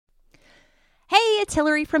it's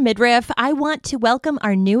Hillary from Midriff. I want to welcome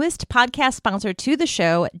our newest podcast sponsor to the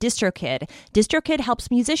show, DistroKid. DistroKid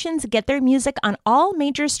helps musicians get their music on all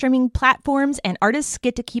major streaming platforms, and artists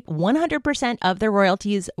get to keep 100% of their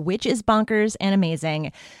royalties, which is bonkers and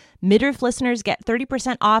amazing. Midriff listeners get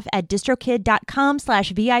 30% off at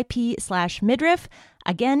distrokid.com/VIP/midriff.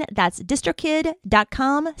 Again, that's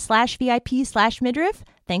distrokid.com/VIP/midriff.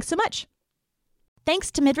 Thanks so much.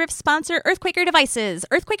 Thanks to Midriff sponsor Earthquaker Devices.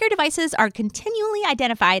 Earthquaker Devices are continually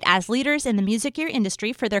identified as leaders in the music gear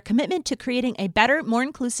industry for their commitment to creating a better, more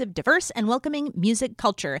inclusive, diverse, and welcoming music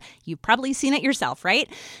culture. You've probably seen it yourself, right?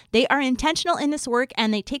 They are intentional in this work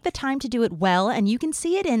and they take the time to do it well, and you can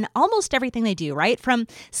see it in almost everything they do, right? From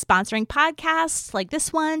sponsoring podcasts like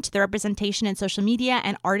this one to their representation in social media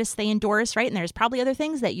and artists they endorse, right? And there's probably other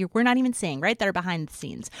things that we're not even seeing, right? That are behind the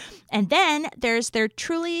scenes. And then there's their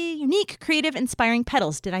truly unique, creative, inspiring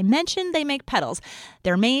pedals. Did I mention they make pedals?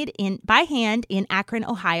 They're made by hand in Akron,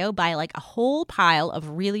 Ohio by like a whole pile of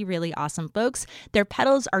really, really awesome folks. Their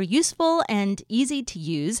pedals are useful and easy to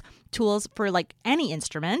use tools for like any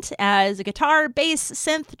instrument, as a guitar, bass,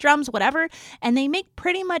 synth, drums, whatever. And they make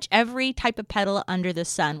pretty much every type of pedal under the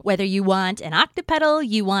sun. Whether you want an octave pedal,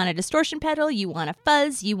 you want a distortion pedal, you want a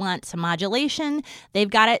fuzz, you want some modulation, they've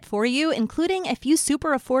got it for you, including a few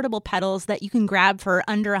super affordable pedals that you can grab for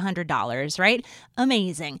under $100, right?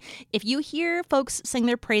 Amazing. If you hear folks sing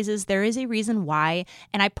their praises, there is a reason why.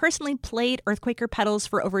 And I personally played Earthquaker pedals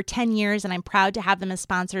for over 10 years, and I'm proud to have them as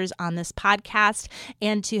sponsors on this podcast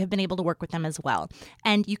and to have been able to work with them as well.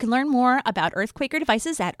 And you can learn more about Earthquaker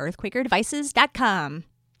Devices at earthquakerdevices.com.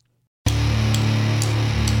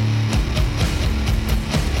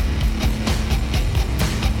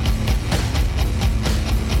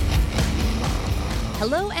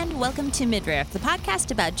 Hello and welcome to Midriff, the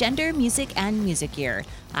podcast about gender, music, and music gear.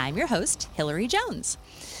 I'm your host, Hillary Jones.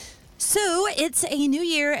 So it's a new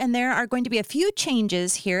year and there are going to be a few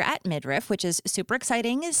changes here at Midriff, which is super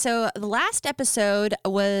exciting. So the last episode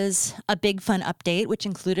was a big fun update, which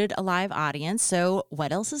included a live audience. So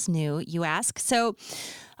what else is new, you ask? So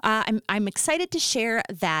I'm excited to share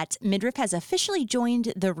that Midriff has officially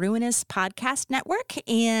joined the Ruinous Podcast Network,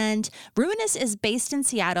 and Ruinous is based in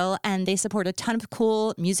Seattle, and they support a ton of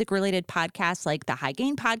cool music-related podcasts like the High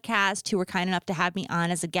Gain Podcast, who were kind enough to have me on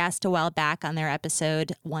as a guest a while back on their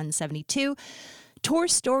episode 172. Tour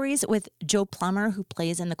Stories with Joe Plummer, who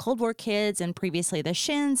plays in the Cold War Kids and previously the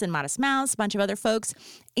Shins and Modest Mouse, a bunch of other folks.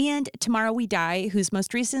 And Tomorrow We Die, whose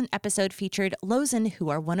most recent episode featured Lozen, who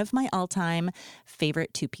are one of my all-time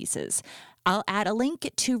favorite two pieces. I'll add a link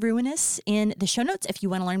to Ruinous in the show notes if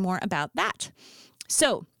you want to learn more about that.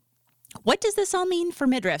 So, what does this all mean for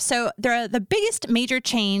Midriff? So the biggest major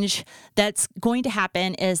change that's going to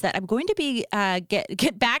happen is that I'm going to be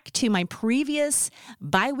get back to my previous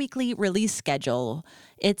bi-weekly release schedule.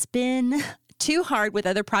 It's been too hard with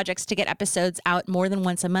other projects to get episodes out more than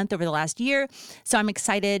once a month over the last year. So I'm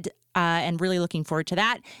excited and really looking forward to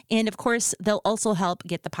that. And of course, they'll also help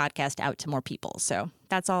get the podcast out to more people. So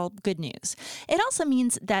that's all good news. It also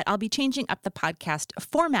means that I'll be changing up the podcast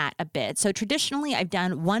format a bit. So traditionally, I've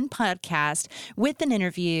done one podcast with an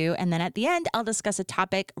interview, and then at the end, I'll discuss a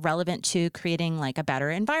topic relevant to creating like a better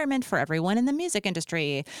environment for everyone in the music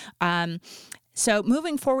industry. So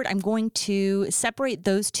moving forward, I'm going to separate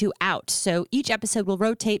those two out. So each episode will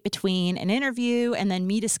rotate between an interview and then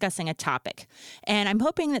me discussing a topic. And I'm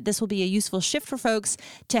hoping that this will be a useful shift for folks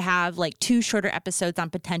to have like two shorter episodes on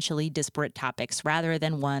potentially disparate topics rather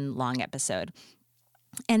than one long episode.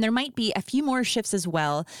 And there might be a few more shifts as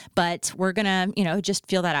well, but we're going to, just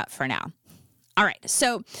feel that out for now. All right.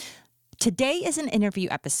 So today is an interview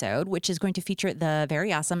episode, which is going to feature the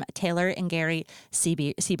very awesome Taylor Ngiri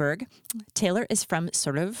Seaberg. Taylor is from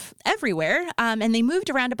sort of everywhere, and they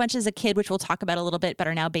moved around a bunch as a kid, which we'll talk about a little bit, but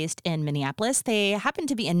are now based in Minneapolis. They happened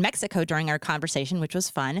to be in Mexico during our conversation, which was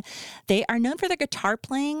fun. They are known for their guitar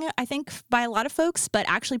playing, I think, by a lot of folks, but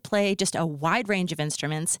actually play just a wide range of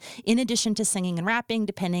instruments, in addition to singing and rapping,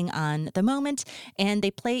 depending on the moment. And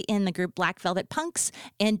they play in the group Black Velvet Punks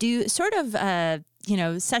and do sort of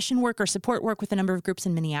session work or support work with a number of groups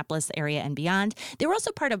in Minneapolis area and beyond. They were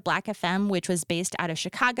also part of Black FM, which was based out of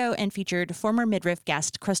Chicago and featured former Midriff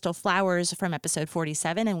guest Crystal Flowers from episode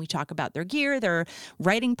 47. And we talk about their gear, their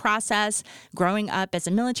writing process, growing up as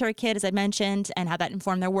a military kid, as I mentioned, and how that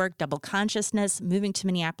informed their work, double consciousness, moving to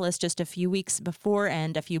Minneapolis just a few weeks before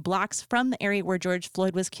and a few blocks from the area where George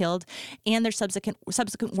Floyd was killed, and their subsequent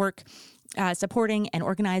work supporting and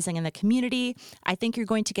organizing in the community. I think you're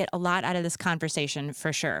going to get a lot out of this conversation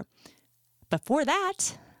for sure. Before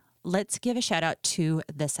that, let's give a shout out to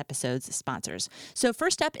this episode's sponsors. So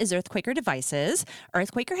first up is Earthquaker Devices.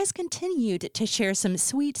 Earthquaker has continued to share some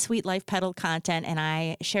sweet, sweet Life Pedal content, and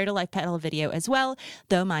I shared a Life Pedal video as well,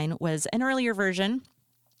 though mine was an earlier version.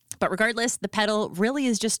 But regardless, the pedal really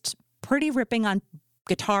is just pretty ripping on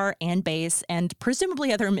guitar and bass and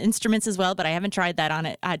presumably other instruments as well, but I haven't tried that on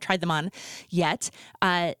it. I tried them on yet.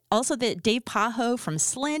 Also, the Dave Pajo from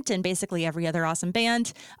Slint and basically every other awesome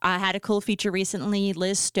band had a cool feature recently.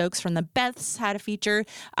 Liz Stokes from the Beths had a feature.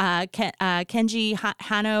 Kenji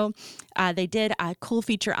Hano, they did a cool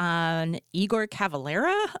feature on Igor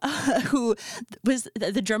Cavalera, who was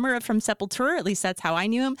the drummer from Sepultura, at least that's how I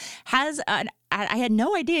knew him, I had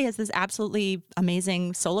no idea he has this absolutely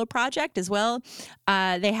amazing solo project as well.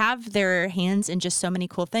 They have their hands in just so many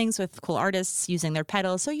cool things with cool artists using their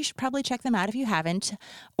pedals. So you should probably check them out if you haven't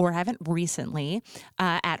or haven't recently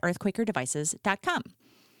at earthquakerdevices.com.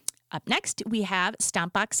 Up next, we have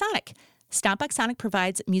Stompbox Sonic. Stompbox Sonic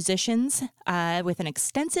provides musicians with an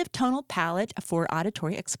extensive tonal palette for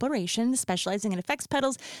auditory exploration, specializing in effects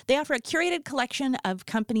pedals. They offer a curated collection of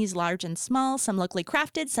companies large and small, some locally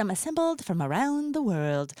crafted, some assembled from around the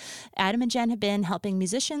world. Adam and Jen have been helping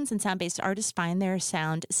musicians and sound-based artists find their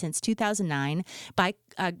sound since 2009. By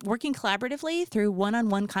working collaboratively through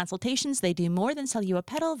one-on-one consultations, they do more than sell you a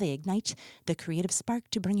pedal. They ignite the creative spark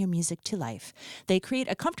to bring your music to life. They create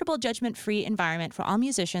a comfortable, judgment-free environment for all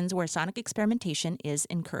musicians where sonic experimentation is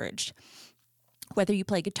encouraged. Whether you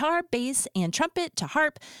play guitar, bass, and trumpet to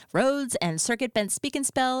harp, Rhodes, and circuit bent speak and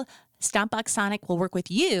spell, Stompbox Sonic will work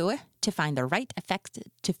with you to find the right effect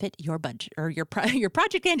to fit your budget or your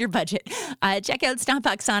project and your budget. Check out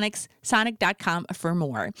StompboxSonic.com for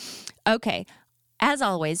more. Okay. As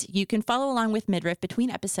always, you can follow along with Midriff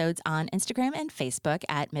between episodes on Instagram and Facebook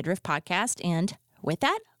at Midriff Podcast. And with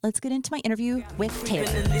that, let's get into my interview with Taylor.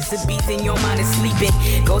 In your mind is sleeping.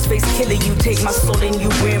 Ghostface killer, you take my soul and you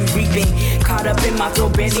grim reaping. Caught up in my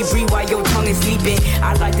throat, barely breathe while your tongue is sleeping.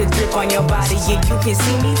 I like to drip on your body, yeah, you can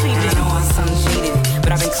see me peeping. I know I sound jaded,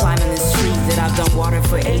 but I've been climbing this tree that I've done water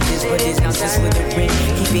for ages, but it's not just with the wind.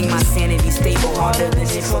 Keeping my sanity stable harder than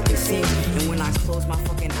it fucking seems. And when I close my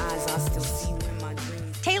fucking eyes, I still see you in my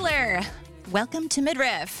dreams. Taylor, welcome to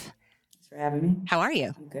Midriff. Thanks for having me. How are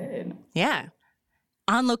you? I'm good. Yeah.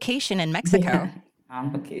 On location in Mexico. Yeah,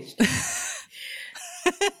 on location.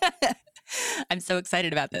 I'm so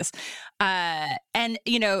excited about this. And,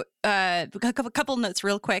 you know, a couple notes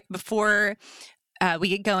real quick before we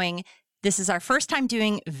get going. This is our first time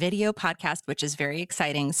doing video podcast, which is very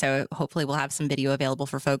exciting. So hopefully we'll have some video available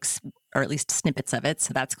for folks, or at least snippets of it.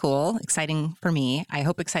 So that's cool. Exciting for me. I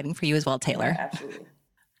hope exciting for you as well, Taylor. Yeah, absolutely.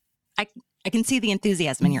 I can see the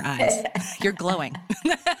enthusiasm in your eyes. You're glowing.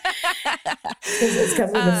 It's because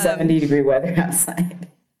of the 70-degree weather outside.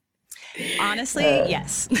 Honestly,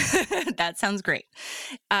 yes. That sounds great.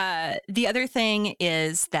 The other thing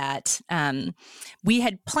is that we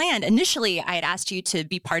had planned, initially, I had asked you to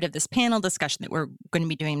be part of this panel discussion that we're going to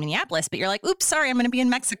be doing in Minneapolis, but you're like, oops, sorry, I'm going to be in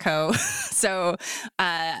Mexico. So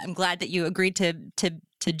I'm glad that you agreed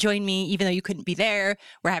to join me, even though you couldn't be there.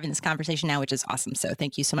 We're having this conversation now, which is awesome. So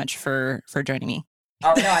thank you so much for joining me.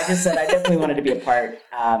 Oh, no, I just said I definitely wanted to be a part.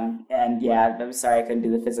 And yeah, I'm sorry I couldn't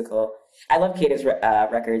do the physical. I love Kata's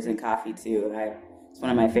Records and Coffee, too. It's one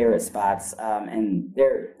of my favorite spots. And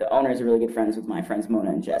the owners are really good friends with my friends Mona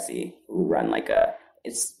and Jesse, who run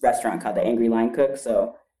it's a restaurant called the Angry Line Cook.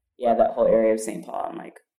 So yeah, that whole area of St. Paul, I'm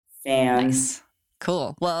like, fans. Nice.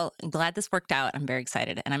 Cool. Well, I'm glad this worked out. I'm very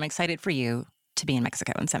excited. And I'm excited for you to be in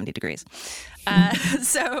Mexico in 70 degrees.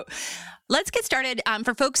 So let's get started.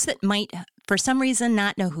 For folks that might, for some reason,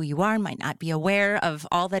 not know who you are, might not be aware of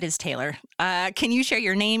all that is Taylor, can you share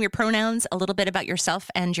your name, your pronouns, a little bit about yourself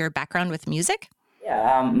and your background with music?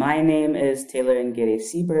 Yeah, my name is Taylor Ngiri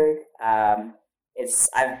Seaberg. I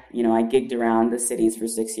gigged around the cities for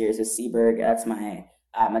 6 years as Seaberg. That's my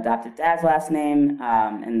adopted dad's last name,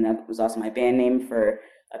 and that was also my band name for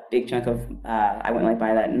a big chunk of, I went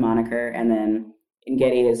by that moniker. And then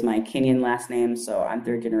Ngiri is my Kenyan last name, so I'm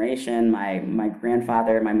third generation. My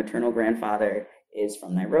maternal grandfather is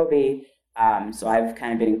from Nairobi. So I've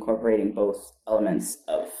kind of been incorporating both elements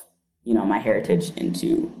of, my heritage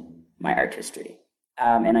into my artistry.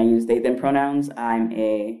 And I use they, them pronouns. I'm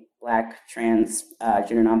a Black, trans,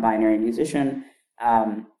 gender non-binary musician.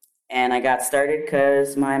 And I got started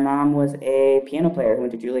because my mom was a piano player who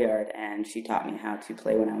went to Juilliard, and she taught me how to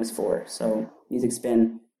play when I was 4. So music's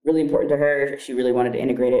been really important to her. She really wanted to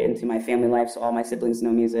integrate it into my family life, so all my siblings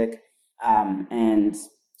know music. And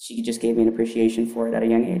she just gave me an appreciation for it at a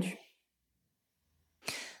young age.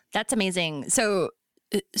 That's amazing. So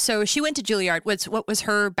So she went to Juilliard. What was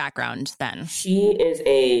her background then? She is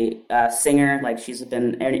a singer. Like she's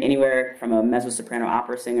been anywhere from a mezzo-soprano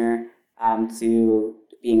opera singer to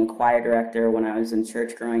being a choir director when I was in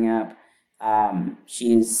church growing up.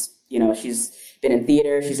 She's been in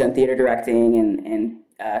theater. She's done theater directing and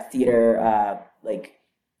theater like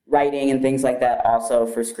writing and things like that also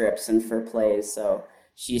for scripts and for plays. So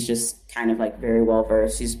she's just kind of like very well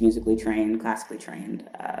versed. She's musically trained, classically trained.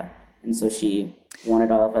 And so she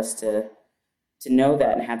wanted all of us to know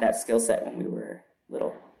that and have that skill set when we were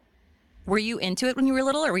little. Were you into it when you were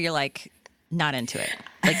little, or were you like not into it?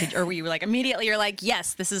 Like, or were you like immediately you're like,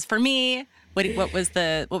 yes, this is for me? What was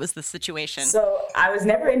the situation? So I was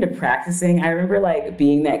never into practicing. I remember like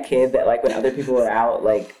being that kid that like when other people were out,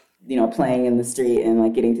 like, playing in the street and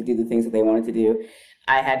like getting to do the things that they wanted to do,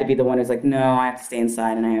 I had to be the one who's like, no, I have to stay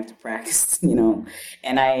inside and I have to practice,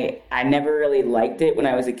 And I never really liked it when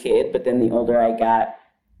I was a kid, but then the older I got,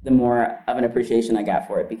 the more of an appreciation I got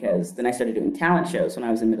for it, because then I started doing talent shows when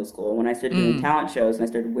I was in middle school. When I started doing talent shows and I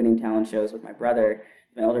started winning talent shows with my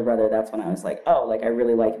older brother, that's when I was like, oh, like I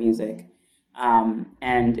really like music.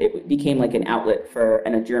 And it became like an outlet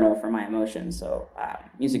and a journal for my emotions. So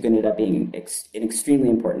music ended up being an extremely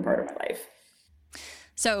important part of my life.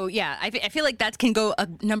 So, yeah, I feel like that can go a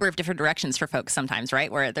number of different directions for folks sometimes,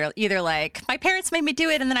 right? Where they're either like, my parents made me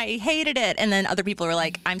do it and then I hated it. And then other people are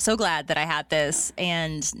like, I'm so glad that I had this.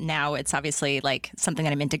 And now it's obviously like something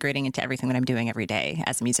that I'm integrating into everything that I'm doing every day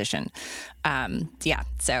as a musician. Yeah.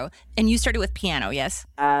 So, and you started with piano, yes?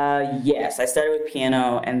 Yes, I started with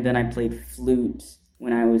piano and then I played flute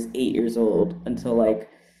when I was 8 years old until like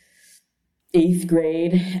 8th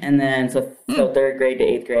grade, and then so 3rd grade to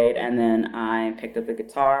 8th grade, and then I picked up the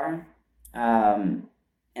guitar, and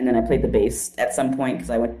then I played the bass at some point because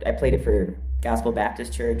I played it for Gospel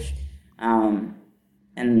Baptist Church,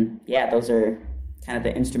 and yeah, those are kind of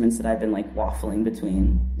the instruments that I've been like waffling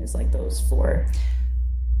between. Is like those 4.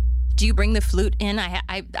 Do you bring the flute in?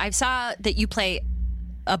 I saw that you play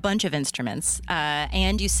a bunch of instruments,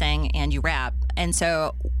 and you sing and you rap, and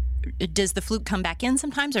so. Does the flute come back in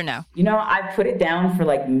sometimes or no? I put it down for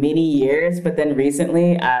like many years, but then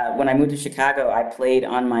recently, when I moved to Chicago, I played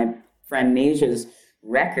on my friend Naja's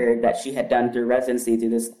record that she had done through residency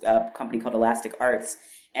through this company called Elastic Arts.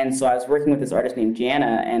 And so I was working with this artist named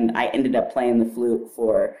Jana, and I ended up playing the flute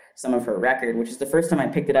for some of her record, which is the first time I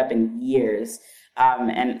picked it up in years.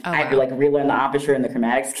 I had to like relearn the embouchure and the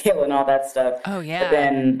chromatic scale and all that stuff. Oh yeah. But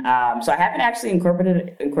then, so I haven't actually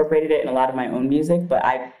incorporated it in a lot of my own music, but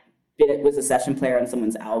I was a session player on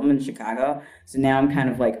someone's album in Chicago. So now I'm kind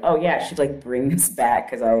of like, oh yeah, I should like bring this back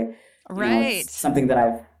because it's something that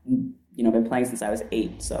I've been playing since I was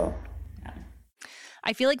 8. So yeah.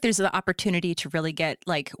 I feel like there's an opportunity to really get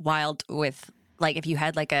like wild with like if you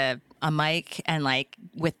had like a mic and like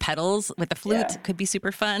with pedals with the flute could be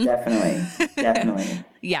super fun. Definitely.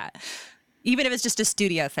 Yeah. Even if it's just a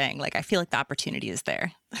studio thing, like I feel like the opportunity is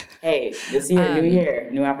there. Hey, this year, new year,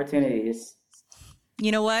 new opportunities.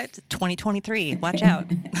 You know what? 2023. Watch out.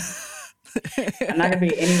 I'm not gonna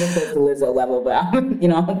be anywhere close to Lizzo level, but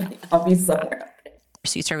I'll be somewhere up there.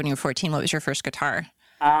 So you started when you were 14. What was your first guitar?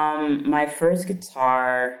 My first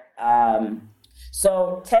guitar.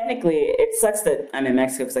 So technically, it sucks that I'm in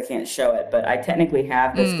Mexico because I can't show it, but I technically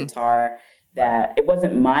have this guitar that it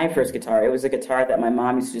wasn't my first guitar. It was a guitar that my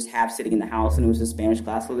mom used to just have sitting in the house, and it was a Spanish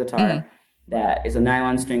classical guitar. That is a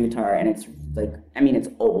nylon string guitar, and it's like, it's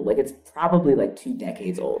old. Like, it's probably like 2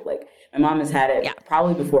 decades old. Like, my mom has had it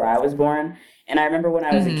probably before I was born. And I remember when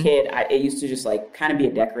I was a kid, it used to just like kind of be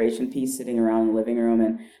a decoration piece sitting around the living room.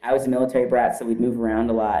 And I was a military brat, so we'd move around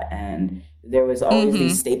a lot. And there was always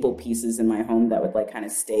these staple pieces in my home that would like kind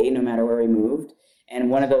of stay no matter where we moved. And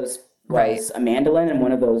one of those was a mandolin, and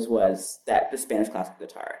one of those was the Spanish classical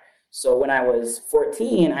guitar. So when I was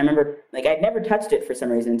 14, I remember like I'd never touched it for some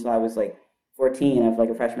reason until I was like 14, I was like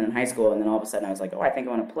a freshman in high school, and then all of a sudden I was like, oh, I think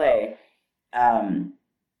I want to play.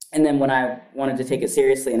 And then when I wanted to take it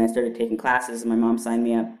seriously and I started taking classes, and my mom signed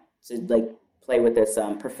me up to like play with this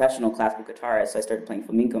professional classical guitarist, so I started playing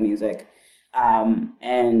flamenco music. And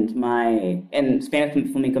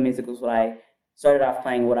Spanish flamenco music was what I started off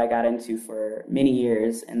playing, what I got into for many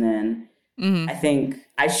years. And then I think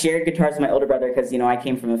I shared guitars with my older brother because, I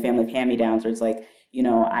came from a family of hand-me-downs where it's like,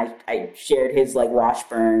 I shared his like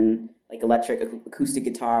Washburn like electric acoustic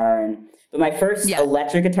guitar, but my first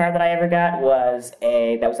electric guitar that I ever got was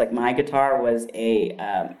a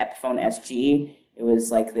Epiphone SG. It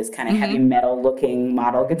was like this kind of heavy metal looking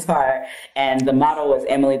model guitar, and the model was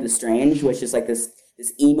Emily the Strange, which is like this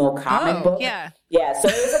this emo comic book. Yeah. Yeah, so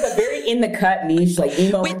it was like a very in the cut niche, like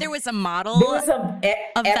emo. Wait, there was a model. There was a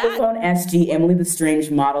Epiphone SG Emily the Strange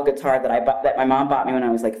model guitar that I bought, that my mom bought me when I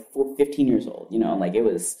was like 15 years old. You know, like it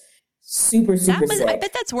was super sick. I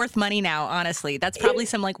bet that's worth money now. Honestly, that's probably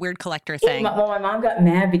some like weird collector thing. Well, my mom got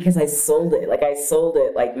mad because I sold it. Like I sold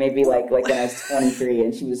it, like maybe like when I was 23,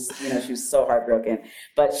 and she was so heartbroken.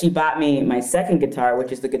 But she bought me my second guitar,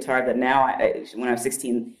 which is the guitar that now when I was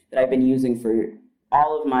 16 that I've been using for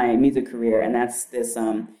all of my music career, and that's this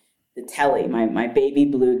the Telly, my baby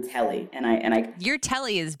blue Telly, and I your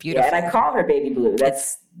Telly is beautiful. Yeah, and I call her baby blue.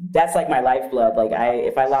 That's like my lifeblood. Like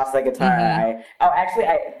if I lost that guitar, actually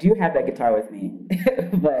I do have that guitar with me,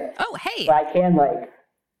 but so I can like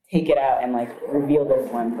take it out and like reveal this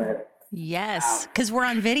one. But yes, because we're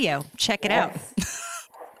on video. Check it out.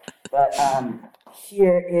 But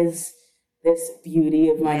here is this beauty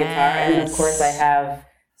of my guitar, and then of course I have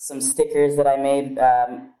some stickers that I made.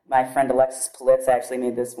 My friend Alexis Politz actually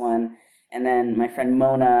made this one. And then my friend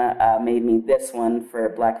Mona made me this one for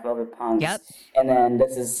Black Velvet Punks. Yep. And then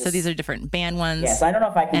this is so these are different band ones. Yeah, so I don't know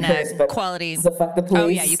if I can do this, but quality. This is a Fuck the Police. Oh,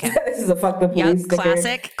 yeah, you can. This is a Fuck the Police sticker.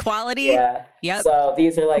 Classic quality. Yeah. Yep. So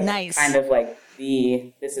these are like nice. Kind of like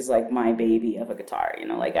this is like my baby of a guitar. You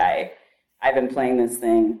know, like I've been playing this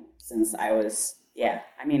thing since I was,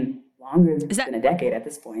 longer than a decade at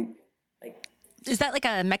this point. Like, is that like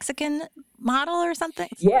a Mexican model or something?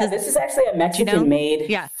 Yeah, this is actually a Mexican-made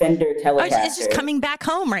Fender Telecaster. It's just coming back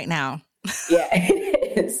home right now. Yeah,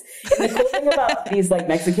 it is. And the cool thing about these like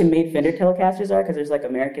Mexican-made Fender Telecasters are, because there's like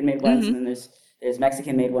American-made ones and then there's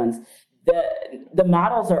Mexican-made ones. The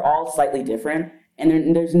models are all slightly different,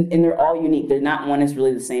 and they're all unique. They're not one is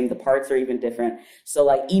really the same. The parts are even different. So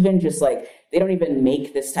like even just like they don't even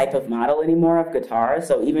make this type of model anymore of guitar.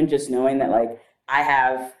 So even just knowing that like I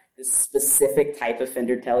have this specific type of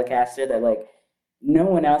Fender Telecaster that like no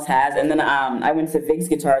one else has. And then I went to Vig's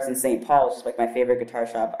Guitars in St. Paul, which is like my favorite guitar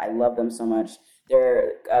shop. I love them so much.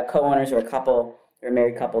 They're co-owners or a couple. They're a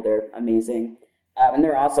married couple. They're amazing. And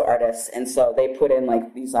they're also artists. And so they put in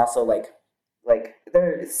like these also like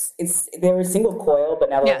they were single coil, but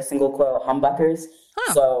now they're like single coil humbuckers.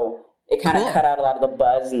 Huh. So it kind of cut out a lot of the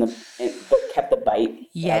buzz but kept the bite.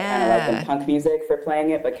 Yeah. Kind of like in punk music for playing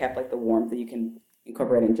it, but kept like the warmth that you can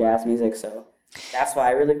incorporate in jazz music. So that's why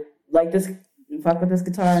I really like this and fuck with this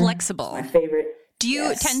guitar. Flexible. It's my favorite. Do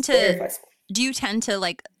you tend to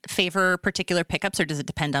like favor particular pickups, or does it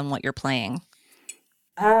depend on what you're playing?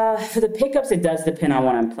 For the pickups, it does depend on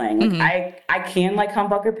what I'm playing. Like I can like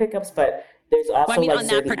humbucker pickups, but there's also like on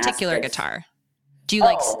that particular guitar. Do you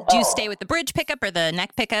do you stay with the bridge pickup or the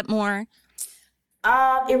neck pickup more?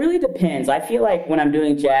 It really depends. I feel like when I'm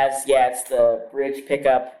doing jazz, it's the bridge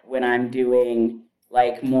pickup. When I'm doing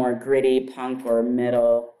like more gritty punk or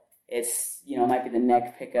metal, it's it might be the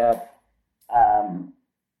neck pickup.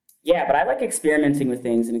 But I like experimenting with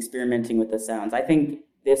things and experimenting with the sounds. I think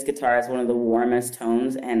this guitar is one of the warmest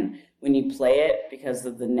tones, and when you play it, because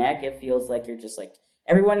of the neck, it feels like you're just like,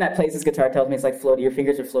 everyone that plays this guitar tells me it's like floating. Your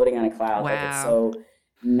fingers are floating on a cloud. Wow. Like it's so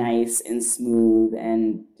nice and smooth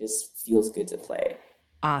and just feels good to play.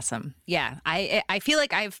 Awesome. Yeah. I feel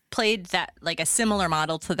like I've played that, like a similar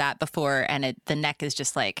model to that before, and the neck is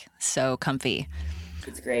just like so comfy.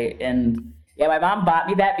 It's great. And my mom bought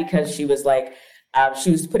me that because she was like,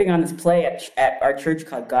 she was putting on this play at our church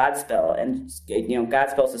called Godspell, and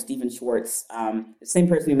Godspell is Stephen Schwartz, the same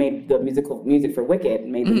person who made the music for Wicked,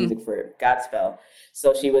 made the music for Godspell.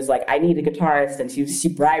 So she was like, I need a guitarist, and she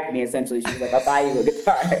bribed me essentially. She was like, I'll buy you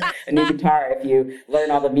a new guitar if you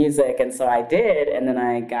learn all the music. And so I did, and then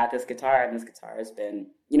I got this guitar, and this guitar has been,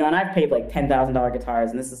 and I've paid like $10,000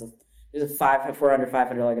 guitars, and this is a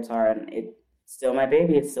 $500 guitar, and it's still my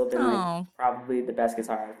baby. It's still been like probably the best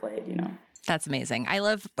guitar I've played. That's amazing. I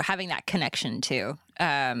love having that connection too.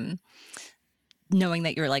 Knowing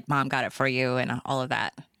that you're like, mom got it for you and all of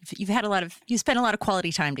that. You spent a lot of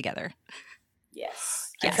quality time together.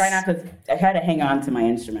 Yes. I try to hang on to my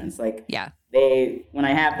instruments. Like, when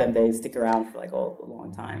I have them, they stick around for like a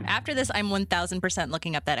long time. After this, I'm 1000%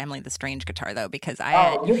 looking up that Emily the Strange guitar though, because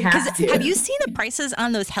you have to. Have you seen the prices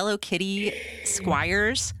on those Hello Kitty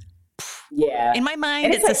Squires? Yeah. In my mind,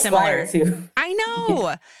 and it's a similar. Too. I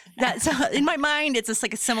know. In my mind, it's just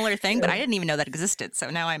like a similar thing, but I didn't even know that existed. So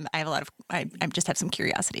now I just have some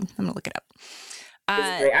curiosity. I'm gonna look it up.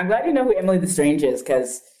 It's great. I'm glad you know who Emily the Strange is,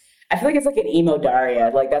 because I feel like it's like an emo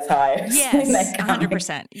Daria. Like that's how I explain that comic.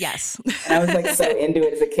 100%. Yes. And I was like so into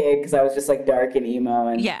it as a kid because I was just like dark and emo.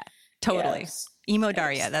 And yeah, totally. Emo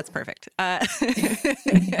Daria. That's perfect.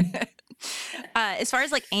 As far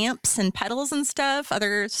as like amps and pedals and stuff,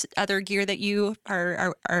 other gear that you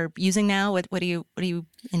are using now, what are you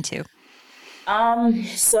into?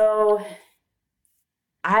 So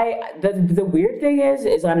the weird thing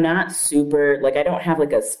is I'm not super, like, I don't have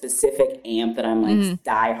like a specific amp that I'm like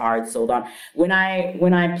die hard sold on. When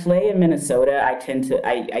I play in Minnesota, I tend to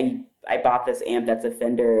I bought this amp that's a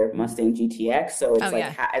Fender Mustang GTX, so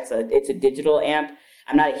it's it's a digital amp.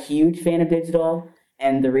 I'm not a huge fan of digital,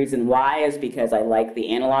 and the reason why is because I like the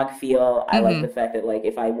analog feel. I like the fact that, like,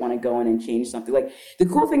 if I want to go in and change something, like, the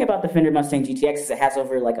cool thing about the Fender Mustang GTX is it has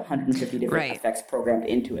over like 150 different effects programmed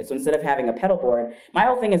into it. So instead of having a pedal board, my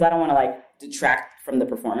whole thing is I don't want to like detract from the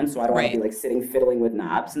performance, so I don't want to be like sitting fiddling with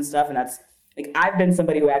knobs and stuff. And that's like, I've been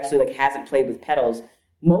somebody who actually like hasn't played with pedals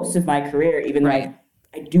most of my career, even though I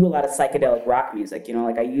do a lot of psychedelic rock music. You know,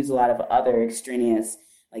 like, I use a lot of other extraneous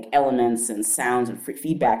like elements and sounds and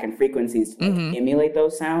feedback and frequencies to like emulate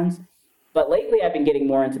those sounds. But lately I've been getting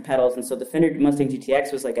more into pedals, and so the Fender Mustang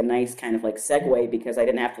GTX was like a nice kind of like segue, because I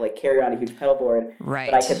didn't have to like carry around a huge pedal board,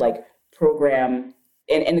 but I could like program.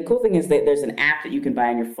 And the cool thing is that there's an app that you can buy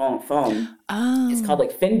on your phone. It's called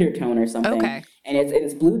like Fender Tone or something. And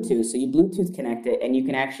it's Bluetooth, so you Bluetooth connect it, and you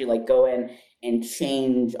can actually like go in and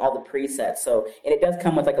change all the presets. So, and it does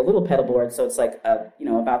come with like a little pedal board, so it's like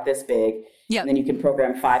about this big. And then you can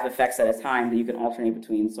program 5 effects at a time that you can alternate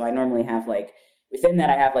between. So I normally have like, within that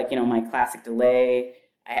I have like, my classic delay.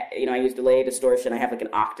 I use delay, distortion. I have like an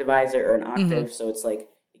octavizer or an octave. So it's like,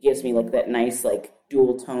 it gives me like that nice like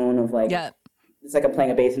dual tone of like, it's like I'm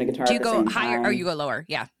playing a bass and a guitar. Do you at the go same higher time. or you go lower?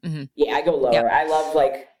 Yeah. Yeah, I go lower. I love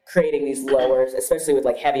like creating these lowers, especially with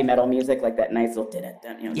like heavy metal music, like that nice little jam,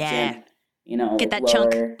 get that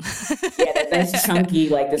lower. Yeah, that nice chunky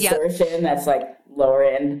like distortion that's like lower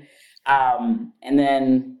end. And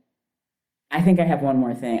then I think I have one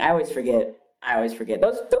more thing. I always forget.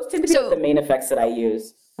 Those tend to be like the main effects that I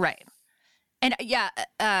use. Right. And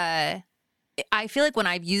I feel like when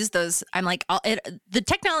I've used those, I'm like, the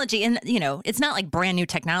technology, and it's not like brand new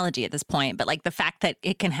technology at this point, but like the fact that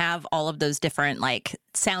it can have all of those different like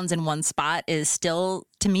sounds in one spot is still,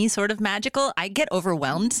 to me, sort of magical. I get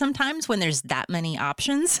overwhelmed sometimes when there's that many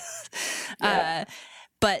options.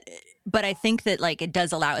 But I think that like it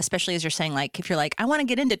does allow, especially as you're saying, like if you're like, I want to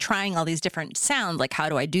get into trying all these different sounds, like how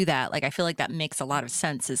do I do that? Like I feel like that makes a lot of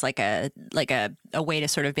sense as like a way to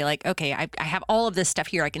sort of be like, okay, I have all of this stuff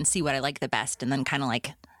here. I can see what I like the best, and then kind of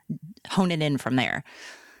like hone it in from there,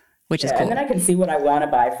 which is cool. And then I can see what I want to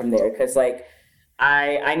buy from there, because like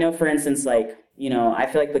I know, for instance, like I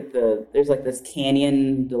feel like there's like this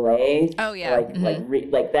Canyon delay. Oh yeah,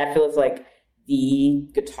 like that feels like the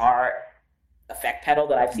guitar effect pedal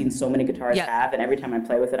that I've seen so many guitarists have, and every time I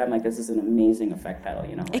play with it, I'm like, this is an amazing effect pedal.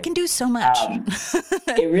 Like, it can do so much.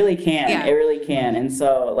 It really can. It really can. And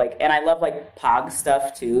so like, and I love like Pog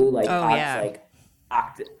stuff too, like like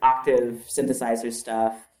octave synthesizer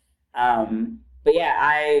stuff. But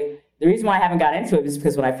yeah, the reason why I haven't got into it is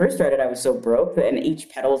because when I first started, I was so broke, and each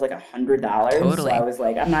pedal was like $100. Totally. So I was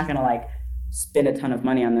like, I'm not gonna like spend a ton of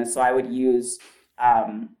money on this. So I would use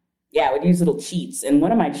little cheats. And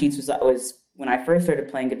one of my cheats was when I first started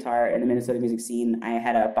playing guitar in the Minnesota music scene, I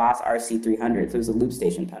had a Boss RC300. So it was a loop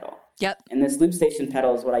station pedal. Yep. And this loop station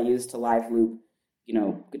pedal is what I use to live loop,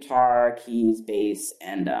 guitar, keys, bass,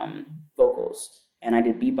 and vocals. And I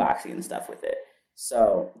did beatboxing and stuff with it.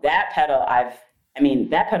 So that pedal,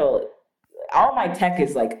 all my tech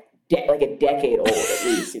is like a decade old at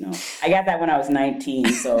least, I got that when I was 19,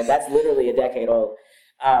 so that's literally a decade old.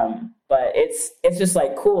 But it's just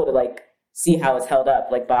like cool to like see how it's held up.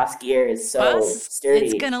 Like Boss gear is so sturdy.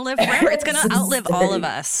 It's gonna live forever. It's gonna outlive all of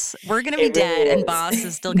us. We're gonna be dead, and Boss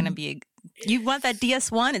is still gonna be. You want that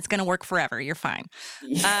DS1? It's gonna work forever. You're fine.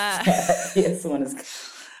 DS1 is.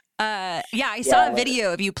 I saw a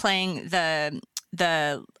video of you playing the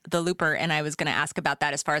looper, and I was going to ask about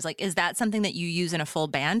that as far as like, is that something that you use in a full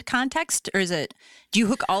band context, or do you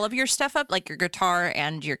hook all of your stuff up, like your guitar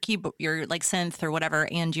and your keyboard, your like synth or whatever,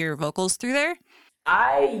 and your vocals through there?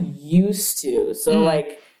 I used to. So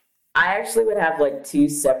like, I actually would have like 2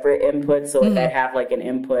 separate inputs. So like, I'd have like an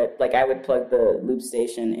input, like I would plug the loop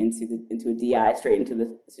station into a DI straight into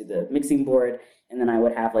the mixing board, and then I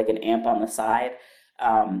would have like an amp on the side,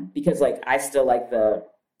 because like I still like the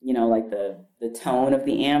tone of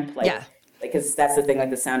the amp, because that's the thing,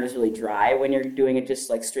 like the sound is really dry when you're doing it just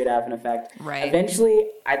like straight out of an effect. Right. Eventually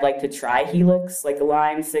I'd like to try Helix, like a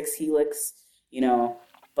Line 6 Helix,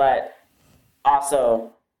 but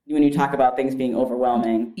also when you talk about things being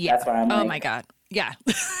overwhelming, that's why I'm like, oh my God. Yeah.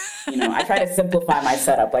 I try to simplify my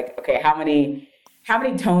setup. Like, okay, how many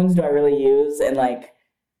tones do I really use? And like,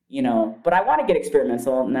 but I want to get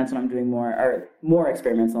experimental, and that's what I'm doing more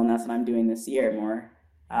experimental, and that's what I'm doing this year more.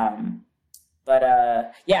 I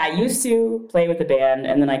used to play with the band,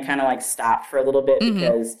 and then I kind of like stopped for a little bit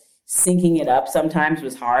because syncing it up sometimes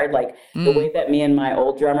was hard. Like the way that me and my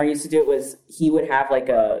old drummer used to do it was he would have like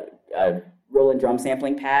a Roland drum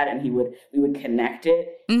sampling pad, and we would connect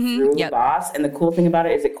it through Boss. And the cool thing about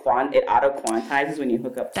it is it auto quantizes when you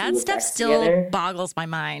hook up that two stuff effects still together. Boggles my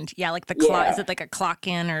mind. Yeah, like the clock. Is it like a clock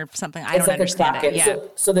in or something? I don't like understand it. Yeah.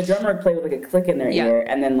 So the drummer would play with like a click in their ear,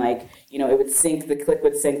 and then like it would sync. The click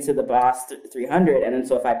would sync to the Boss 300, and then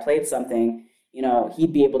so if I played something,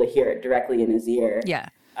 he'd be able to hear it directly in his ear. Yeah.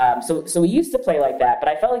 So we used to play like that, but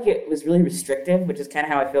I felt like it was really restrictive, which is kind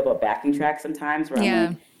of how I feel about backing tracks sometimes, where I'm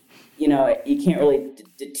like, you can't really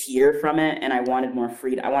deter from it, and I wanted more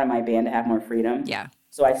freedom. I wanted my band to have more freedom. Yeah.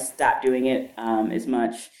 So I stopped doing it as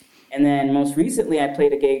much. And then most recently, I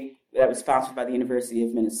played a gig that was sponsored by the University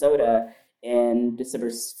of Minnesota in December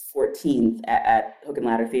 14th at Hook and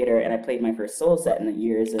Ladder Theater, and I played my first solo set in the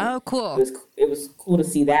years. And cool. It was cool to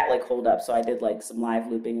see that like hold up. So I did like some live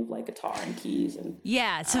looping of like guitar and keys and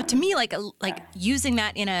so to me like using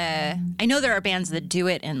that I know there are bands that do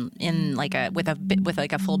it in like with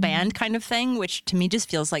a full band kind of thing, which to me just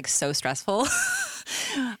feels like so stressful.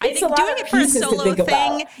 I think doing it for a solo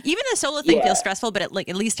thing, even a solo thing feels stressful, but at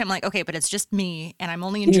least I'm like, okay, but it's just me and I'm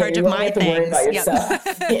only in charge of my things.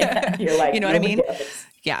 You're like, you know what I mean?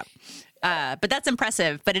 Yeah. But that's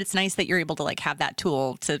impressive, but it's nice that you're able to like have that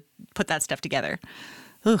tool to put that stuff together.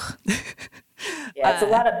 Ugh. Yeah, it's a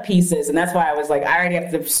lot of pieces, and that's why I was like, I already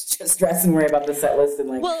have to stress and worry about the set list and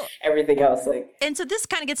like everything else. Like, and so this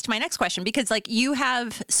kind of gets to my next question, because like you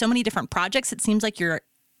have so many different projects it seems like you're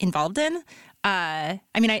involved in. I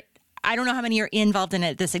mean, I don't know how many you're involved in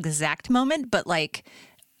at this exact moment, but like,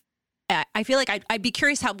 I feel like I'd be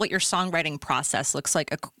curious what your songwriting process looks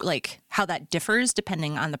like how that differs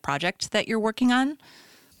depending on the project that you're working on.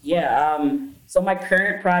 Yeah. So my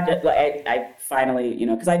current project, like I finally,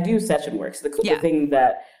 because I do session work. So the thing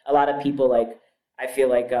that a lot of people like, I feel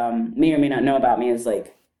like may or may not know about me is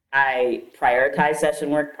like I prioritize session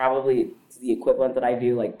work. Probably the equivalent that I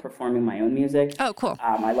do like performing my own music. Oh, cool.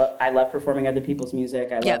 I love performing other people's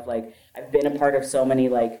music. I love like I've been a part of so many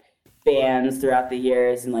like bands throughout the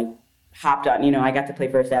years and like hopped on. I got to play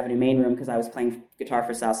First Avenue Main Room because I was playing guitar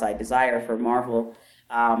for Southside Desire for Marvel.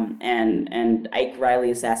 And Ike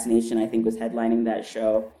Riley Assassination, I think, was headlining that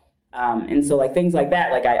show. And so like things like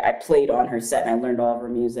that, like I played on her set and I learned all of her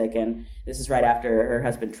music. And this is right after her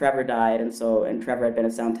husband Trevor died. And Trevor had been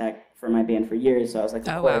a sound tech for my band for years. So I was like,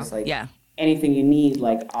 of course, like anything you need,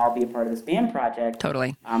 like I'll be a part of this band project.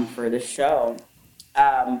 Totally. For this show.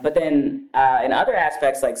 But then in other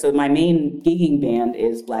aspects, like, so my main gigging band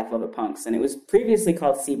is Black Velvet Punks, and it was previously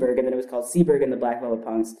called Seaberg, and then it was called Seaberg and the Black Velvet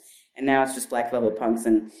Punks. And now it's just Black Velvet Punks,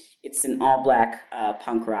 and it's an all-black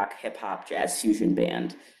punk rock, hip-hop, jazz fusion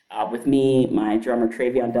band with me, my drummer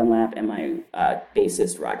Travion Dunlap, and my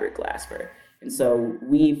bassist Roderick Glasper. And so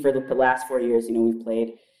for the last 4 years, we've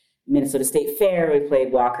played Minnesota State Fair, we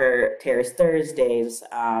played Walker Terrace Thursdays,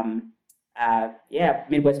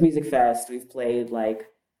 Midwest Music Fest. We've played like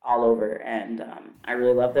all over, and I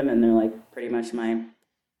really love them, and they're like pretty much my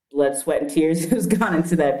blood, sweat, and tears has gone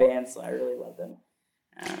into that band, so I really love them.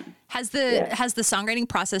 Has the songwriting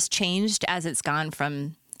process changed as it's gone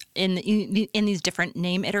from in these different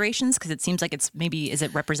name iterations? Because it seems like is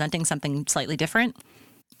it representing something slightly different?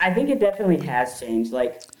 I think it definitely has changed.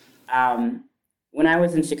 Like when I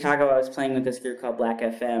was in Chicago, I was playing with this group called Black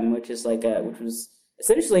FM, which was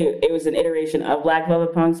essentially it was an iteration of Black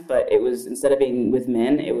Velvet Punks, but it was, instead of being with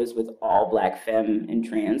men, it was with all Black femme and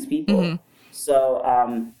trans people. Mm-hmm.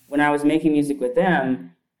 So when I was making music with them,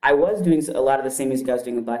 I was doing a lot of the same music I was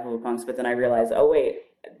doing with Black Velvet Punks, but then I realized, oh wait,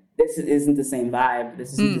 this isn't the same vibe.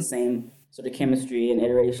 This isn't the same sort of chemistry and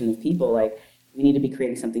iteration of people. Like, we need to be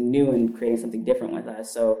creating something new and creating something different with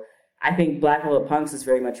us. So I think Black Velvet Punks is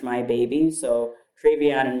very much my baby. So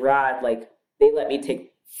Travion and Rod, like, they let me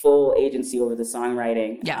take full agency over the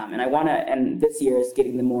songwriting. Yeah. And this year is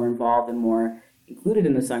getting them more involved and more included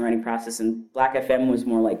in the songwriting process. And Black FM was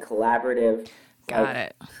more like collaborative,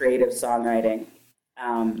 creative songwriting.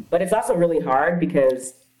 But it's also really hard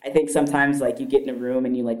because I think sometimes like you get in a room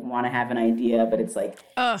and you like want to have an idea, but it's like,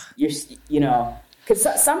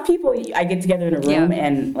 because some people, I get together in a room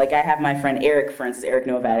and like I have my friend Eric, for instance, Eric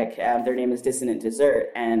Novatic, their name is Dissonant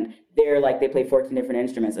Dessert, and they play 14 different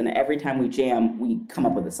instruments, and every time we jam, we come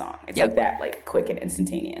up with a song. It's like that, like quick and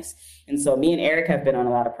instantaneous. And so me and Eric have been on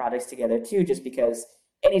a lot of projects together too, just because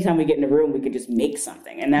anytime we get in a room, we could just make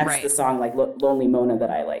something. And that's the song like Lonely Mona that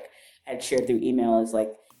I like had shared through email, is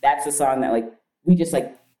like, that's the song that like, we just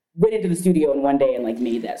like went into the studio in one day and like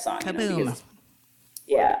made that song. Kaboom.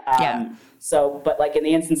 So, but like in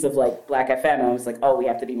the instance of like Black FM, I was like, oh, we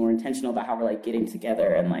have to be more intentional about how we're like getting together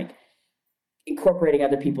and like incorporating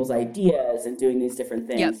other people's ideas and doing these different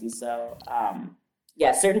things. Yep. And so,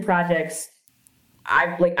 certain projects,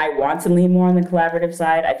 I want to lean more on the collaborative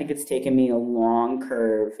side. I think it's taken me a long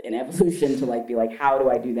curve in evolution to like be like, how do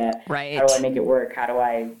I do that? Right. How do I make it work? How do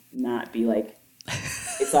I not be like,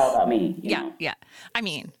 it's all about me? You know? Yeah. I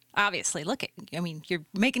mean, obviously, you're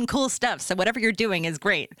making cool stuff, so whatever you're doing is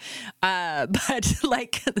great. But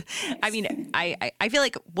like, I mean, I feel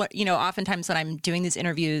like oftentimes when I'm doing these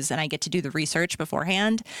interviews and I get to do the research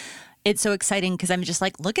beforehand, it's so exciting because I'm just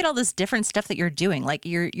like, look at all this different stuff that you're doing. Like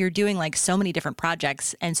you're doing like so many different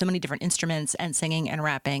projects and so many different instruments and singing and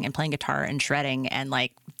rapping and playing guitar and shredding and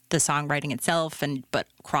like the songwriting itself but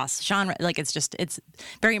cross genre. Like it's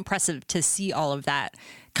very impressive to see all of that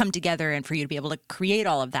come together and for you to be able to create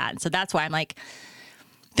all of that. And so that's why I'm like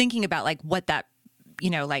thinking about like what that,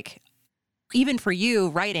 like even for you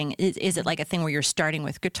writing, is it like a thing where you're starting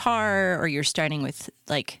with guitar or you're starting with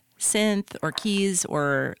like synth or keys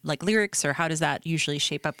or like lyrics, or how does that usually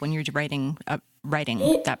shape up when you're writing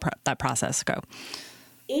that process go?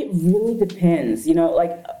 It really depends.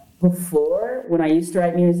 Like before when I used to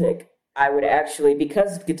write music, I would actually,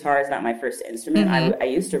 because guitar is not my first instrument, I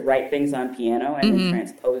used to write things on piano and then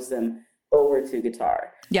transpose them over to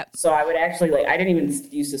guitar. Yep. So I would actually I didn't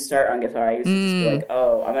even used to start on guitar. I used to just be like,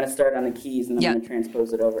 oh, I'm going to start on the keys and I'm going to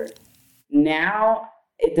transpose it over. Now,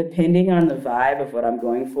 depending on the vibe of what I'm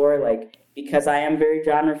going for, like, because I am very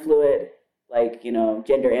genre fluid, like,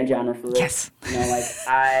 gender and genre fluid. Yes. Like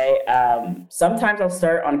I, sometimes I'll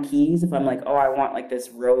start on keys if I'm like, oh, I want like this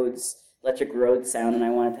electric Rhodes sound and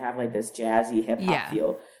I want it to have like this jazzy hip hop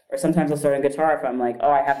feel. Or sometimes I'll start on guitar if I'm like,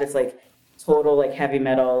 oh, I have this like total like heavy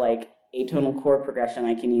metal, like atonal chord progression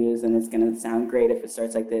I can use and it's going to sound great if it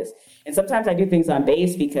starts like this. And sometimes I do things on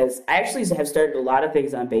bass because I actually have started a lot of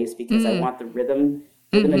things on bass because I want the rhythm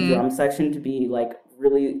and drum section to be like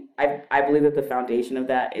really, I believe that the foundation of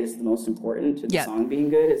that is the most important to the song being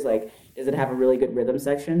good is it have a really good rhythm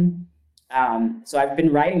section. So I've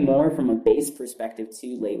been writing more from a bass perspective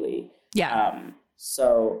too lately.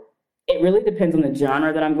 So it really depends on the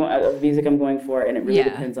genre that of music I'm going for. And it really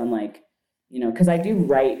depends on like, cause I do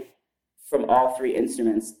write from all three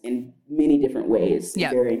instruments in many different ways,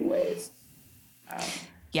 varying ways.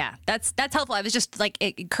 Yeah, that's helpful. I was just like,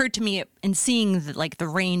 it occurred to me in seeing the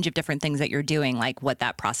range of different things that you're doing, like what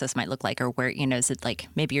that process might look like, or where, is it like,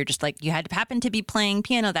 maybe you're just like, you happen to be playing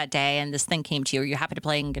piano that day and this thing came to you, or you happen to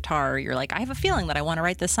play guitar, or you're like, I have a feeling that I want to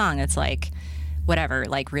write this song. It's like, whatever,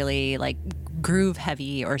 like really like groove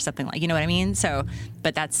heavy or something like, you know what I mean? So,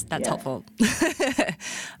 but that's helpful.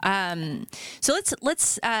 So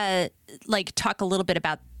let's like talk a little bit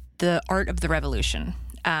about the Art of the Revolution.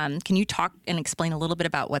 Can you talk and explain a little bit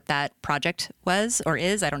about what that project was or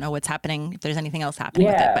is? I don't know what's happening, if there's anything else happening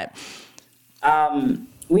with it, but.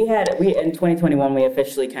 We in 2021, we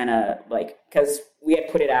officially kind of like, cause we had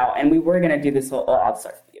put it out and we were going to do this I'll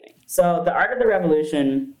start from the beginning. So the Art of the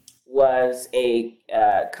Revolution was a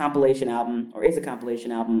compilation album, or is a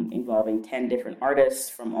compilation album involving 10 different artists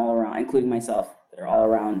from all around, including myself, that are all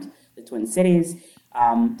around the Twin Cities,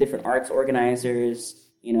 different arts organizers,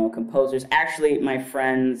 composers. Actually, my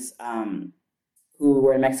friends who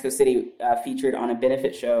were in Mexico City featured on a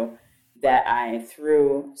benefit show that I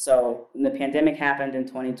threw. So when the pandemic happened in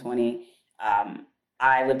 2020,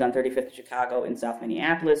 I lived on 35th in Chicago in South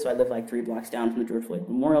Minneapolis. So I lived like 3 blocks down from the George Floyd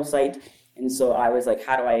Memorial site. And so I was like,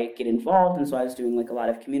 how do I get involved? And so I was doing like a lot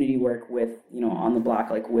of community work with, on the block,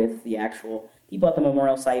 like with the actual people at the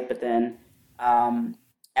memorial site. But then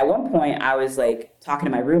at one point I was like talking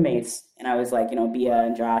to my roommates and I was like, Bia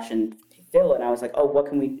and Josh and Phil. And I was like, oh, what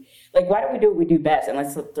can we, like, why don't we do what we do best? And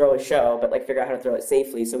let's throw a show, but like figure out how to throw it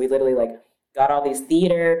safely. So we literally like got all these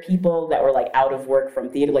theater people that were like out of work from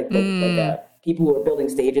theater, like people who were building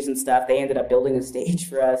stages and stuff. They ended up building a stage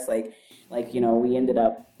for us. We ended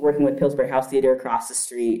up working with Pillsbury House Theater across the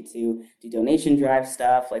street to do donation drive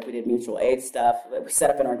stuff. Like we did mutual aid stuff. Like, we set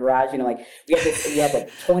up in our garage. We had like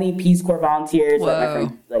 20 Peace Corps volunteers that my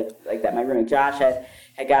friend, that my roommate Josh had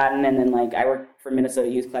gotten. And then like I worked for Minnesota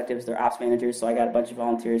Youth Collectives, their ops managers. So I got a bunch of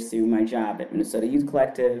volunteers through my job at Minnesota Youth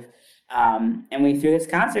Collective. And we threw this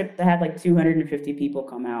concert that had like 250 people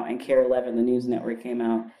come out, and Care 11, the news network, came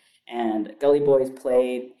out, and Gully Boys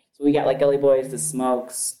played. So we got like Gully Boys, The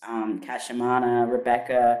Smokes, Kashimana,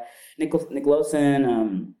 Rebecca, Nick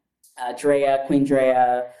Lawson, Drea, Queen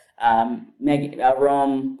Drea,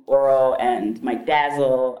 Rome, Oro, and Mike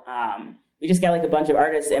Dazzle. We just got like a bunch of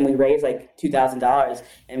artists, and we raised like $2,000,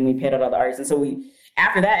 and we paid out all the artists. And so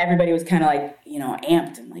after that, everybody was kind of like, you know,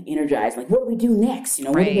 amped and like energized. Like, what do we do next? You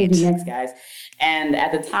know, what are we going to do next, guys? And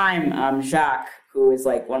at the time, Jacques, who is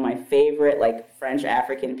like one of my favorite like French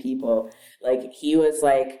African people, like he was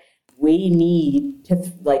like, we need to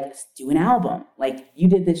like do an album. Like, you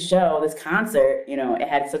did this show, this concert, you know, it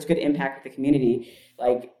had such good impact with the community.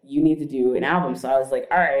 Like, you need to do an album. So I was like,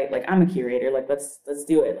 all right, like I'm a curator, like let's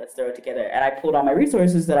do it. Let's throw it together. And I pulled all my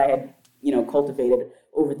resources that I had, you know, cultivated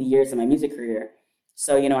over the years of my music career.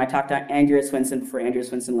 So, you know, I talked to Andrea Swinson before Andrea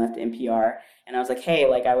Swinson left NPR. And I was like, hey,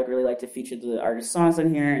 like I would really like to feature the artist's songs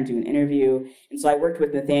on here and do an interview. And so I worked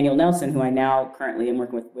with Nathaniel Nelson, who I now currently am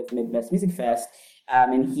working with Midwest Music Fest.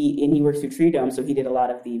 And he works through Treedome, so he did a lot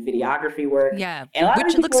of the videography work. Yeah, and a lot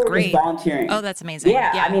which of looks great. Volunteering. Oh, that's amazing.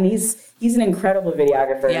 Yeah, I mean he's an incredible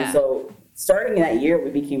videographer. Yeah. And so starting in that year, we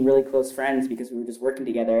became really close friends because we were just working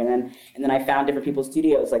together. And then I found different people's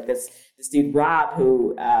studios, like this dude Rob,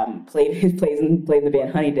 who played in the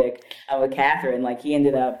band Honey Dick with Catherine. Like he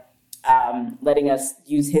ended up letting us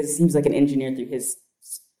use his. He was like an engineer through his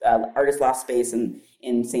Artist Lost space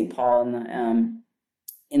in St. Paul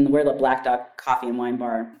in where the Black Dog Coffee and Wine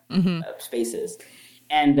Bar spaces.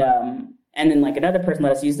 And then like another person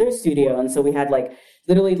let us use their studio. And so we had like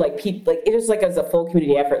literally like people, like it was like as a full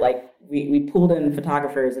community effort. Like we pulled in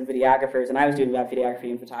photographers and videographers, and I was doing about videography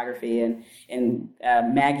and photography, and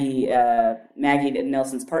Maggie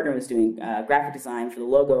Nelson's partner was doing graphic design for the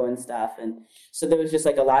logo and stuff. And so there was just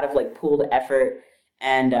like a lot of like pooled effort.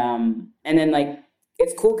 And then like,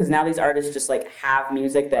 it's cool because now these artists just like have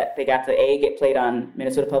music that they got to get played on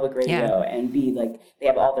Minnesota Public Radio, and B, like they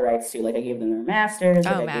have all the rights to. Like I gave them their masters,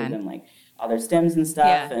 I gave them like all their stems and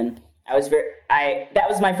stuff, and I was that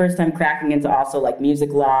was my first time cracking into also like music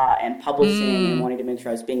law and publishing and wanting to make sure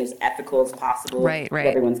I was being as ethical as possible with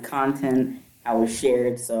everyone's content, how it was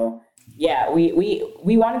shared. So yeah, we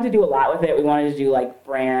wanted to do a lot with it. We wanted to do like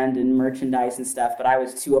brand and merchandise and stuff, but I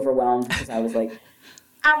was too overwhelmed because I was like,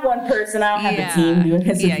 I'm one person. I don't have a team doing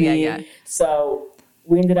this with me. So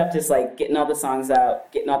we ended up just like getting all the songs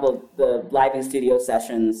out, getting all the live in studio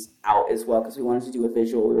sessions out as well, because we wanted to do a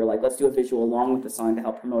visual. We were like, let's do a visual along with the song to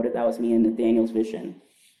help promote it. That was me and Nathaniel's vision.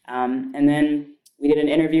 And then we did an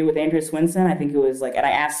interview with Andrea Swinson. I think it was like, and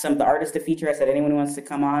I asked some of the artists to feature. I said, anyone who wants to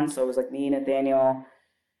come on? So it was like me, Nathaniel.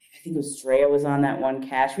 I think it was Drea was on that one.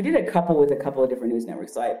 Cash. We did a couple with a couple of different news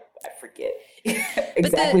networks, so I forget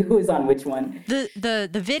exactly who was on which one. The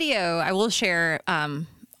video I will share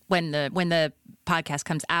when the podcast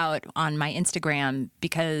comes out on my Instagram,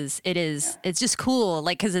 because it's just cool,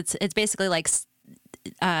 like because it's basically like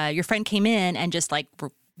your friend came in and just like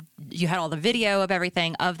you had all the video of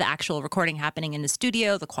everything of the actual recording happening in the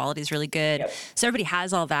studio. The quality is really good. So everybody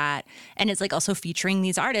has all that. And it's like also featuring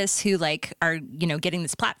these artists who like are, you know, getting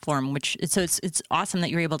this platform, so it's awesome that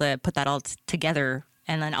you're able to put that all together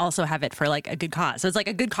and then also have it for like a good cause. So it's like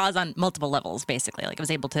a good cause on multiple levels, basically. Like I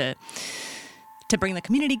was able to bring the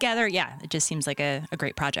community together. Yeah. It just seems like a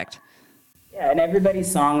great project. Yeah. And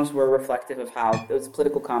everybody's songs were reflective of how it was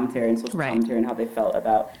political commentary and social commentary and how they felt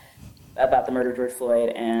about the murder of George Floyd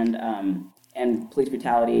and police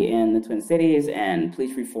brutality in the Twin Cities and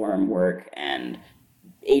police reform work and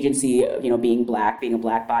agency, you know, being a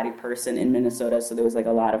black-bodied person in Minnesota. So there was like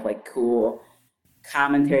a lot of like cool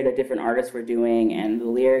commentary that different artists were doing and the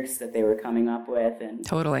lyrics that they were coming up with, and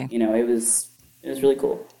totally, you know, it was really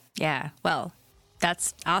cool. Yeah, well,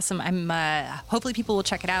 that's awesome. I'm hopefully people will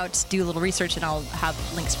check it out, do a little research, and I'll have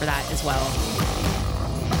links for that as well.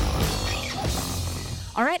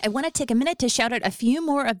 All right, I want to take a minute to shout out a few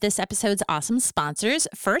more of this episode's awesome sponsors.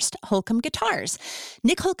 First, Holcomb Guitars.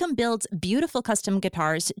 Nick Holcomb builds beautiful custom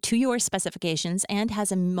guitars to your specifications and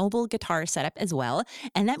has a mobile guitar setup as well.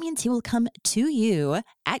 And that means he will come to you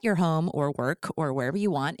at your home or work or wherever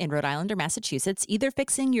you want in Rhode Island or Massachusetts, either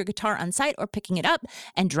fixing your guitar on site or picking it up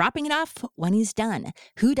and dropping it off when he's done.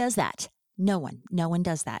 Who does that? No one. No one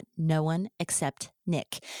does that. No one except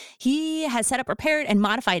Nick. He has set up, repaired, and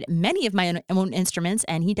modified many of my own instruments,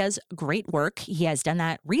 and he does great work. He has done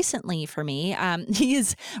that recently for me. He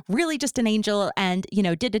is really just an angel and, you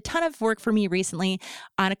know, did a ton of work for me recently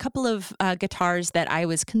on a couple of guitars that I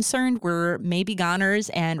was concerned were maybe goners,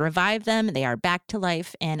 and revived them. They are back to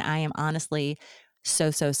life, and I am honestly so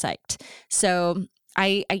psyched. So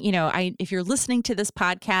if you're listening to this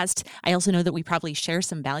podcast, I also know that we probably share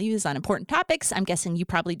some values on important topics. I'm guessing you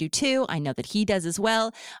probably do too. I know that he does as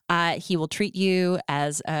well. He will treat you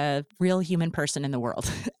as a real human person in the world,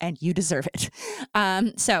 and you deserve it.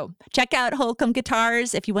 So check out Holcomb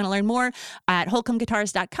Guitars if you want to learn more at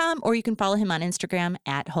holcombguitars.com, or you can follow him on Instagram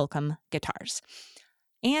at Holcomb Guitars.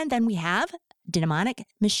 And then we have Demonic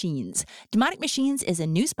Machines. Demonic Machines is a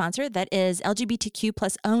new sponsor that is LGBTQ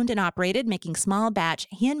plus owned and operated, making small batch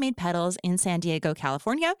handmade pedals in San Diego,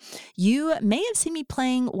 California. You may have seen me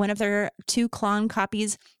playing one of their 2 clone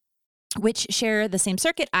copies, which share the same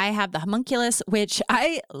circuit. I have the homunculus, which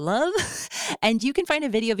I love, and you can find a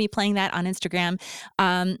video of me playing that on Instagram.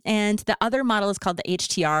 And the other model is called the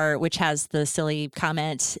HTR, which has the silly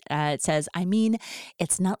comment. It says, I mean,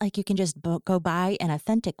 it's not like you can just go buy an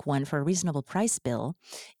authentic one for a reasonable price, Bill.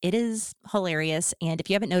 It is hilarious. And if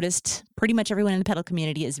you haven't noticed, pretty much everyone in the pedal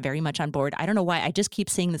community is very much on board. I don't know why. I just keep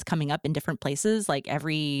seeing this coming up in different places, like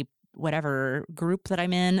every whatever group that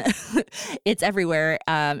I'm in, it's everywhere,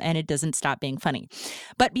 and it doesn't stop being funny.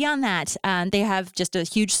 But beyond that, they have just a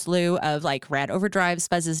huge slew of like rad overdrives,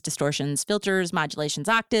 fuzzes, distortions, filters, modulations,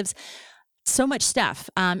 octaves, so much stuff.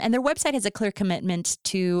 And their website has a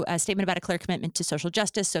statement about a clear commitment to social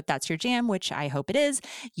justice. So if that's your jam, which I hope it is,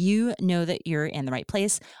 you know that you're in the right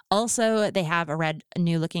place. Also, they have a rad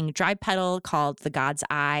new looking drive pedal called the God's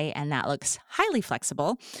Eye, and that looks highly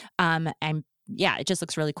flexible. And yeah, it just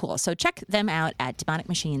looks really cool. So check them out at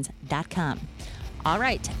demonicmachines.com. All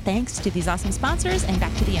right. Thanks to these awesome sponsors, and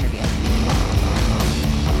back to the interview.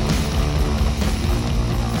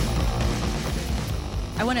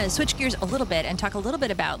 I want to switch gears a little bit and talk a little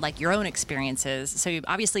bit about like your own experiences. So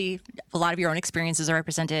obviously a lot of your own experiences are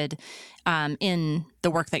represented in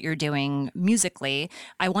the work that you're doing musically.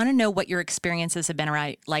 I want to know what your experiences have been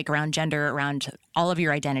around gender, around all of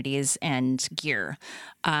your identities and gear.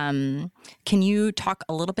 Can you talk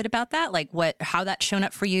a little bit about that? Like how that's shown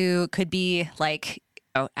up for you? Could be like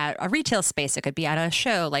at a retail space, it could be at a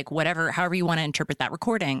show, like whatever, however you want to interpret that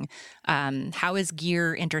recording. How is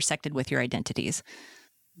gear intersected with your identities?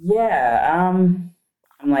 Yeah, I'm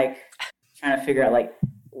like trying to figure out like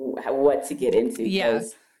what to get into. Yeah.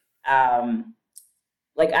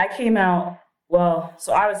 Like I came out,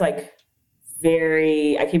 so I was like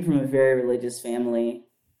I came from a very religious family.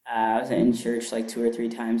 I was in church like 2 or 3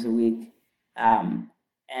 times a week. And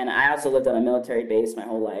I also lived on a military base my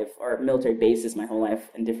whole life, or military bases my whole life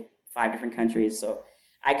in 5 different countries. So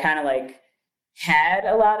I kind of like had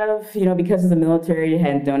a lot of, because of the military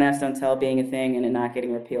and don't ask, don't tell being a thing and it not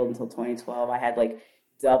getting repealed until 2012, I had like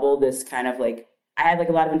double this kind of like, I had like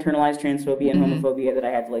a lot of internalized transphobia and homophobia that I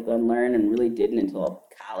had to like unlearn, and really didn't until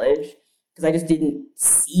college, because I just didn't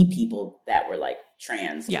see people that were like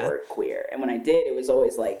trans or queer. And when I did, it was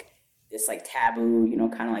always like this like taboo,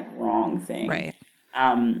 kind of like wrong thing. Right.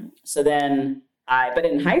 So then but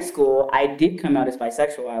in high school, I did come out as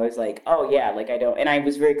bisexual. I was like, oh yeah, like I don't, and I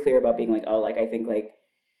was very clear about being like, oh, like I think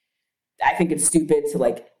it's stupid to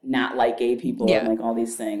like not like gay people and like all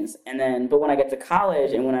these things. And then, but when I got to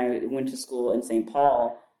college and when I went to school in St.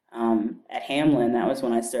 Paul, at Hamlin, that was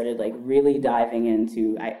when I started like really diving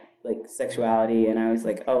into like sexuality. And I was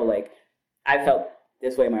like, oh, like I felt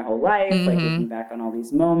this way my whole life, like looking back on all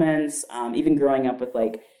these moments, even growing up with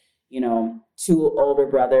like, 2 older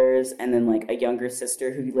brothers and then like a younger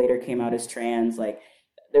sister who later came out as trans. Like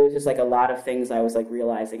there was just like a lot of things I was like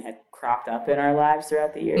realizing had cropped up in our lives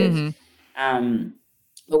throughout the years.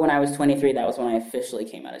 But when I was 23, that was when I officially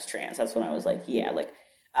came out as trans. That's when I was like, yeah, like,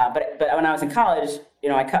 but when I was in college,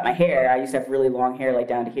 I cut my hair. I used to have really long hair, like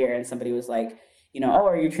down to here. And somebody was like, oh,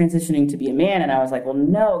 are you transitioning to be a man? And I was like, well,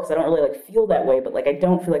 no, because I don't really like feel that way, but like I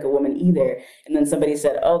don't feel like a woman either. And then somebody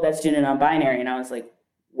said, oh, that's gender non-binary. And I was like,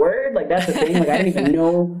 word? Like that's the thing? Like I didn't even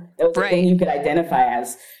know that was the thing you could identify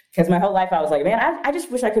as. Because my whole life I was like, man, I just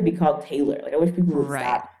wish I could be called Taylor. Like I wish people would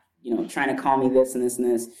stop, trying to call me this and this and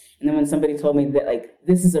this. And then when somebody told me that like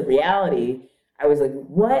this is a reality, I was like,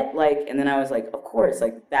 what? Like, and then I was like, of course,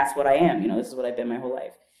 like that's what I am. This is what I've been my whole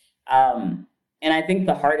life. And I think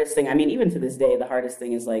the hardest thing, I mean, even to this day, the hardest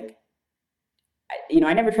thing is like,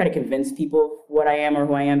 I never try to convince people what I am or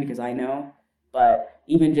who I am, because I know. But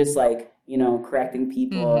even just like, correcting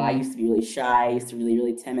people. I used to be really shy. I used to be really,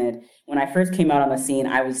 really timid. When I first came out on the scene,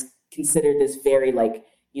 I was considered this very like,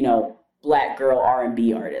 Black girl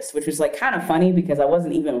R&B artist, which was like kind of funny because I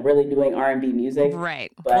wasn't even really doing R&B music.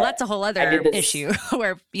 Right. Well, that's a whole other issue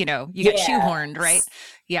where, you get shoehorned, right?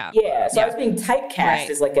 Yeah. Yeah. So I was being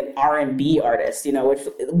typecast as like an R&B artist, which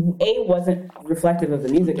wasn't reflective of the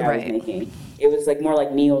music I was making. It was like more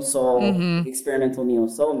like neo soul, experimental neo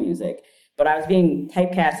soul music. But I was being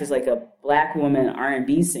typecast as like a Black woman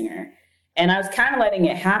R&B singer. And I was kind of letting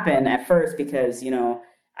it happen at first because,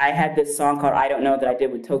 I had this song called I Don't Know that I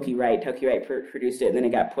did with Toki Wright. Toki Wright produced it, and then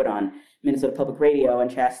it got put on Minnesota Public Radio, and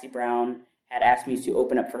Chastity Brown had asked me to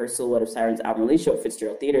open up for her Silhouette of Sirens album release show at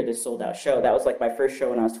Fitzgerald Theater, this sold-out show. That was like my first show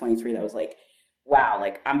when I was 23. That was like wow,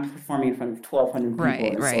 like I'm performing in front of 1,200 people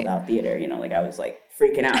in a sold out theater. You know, like I was like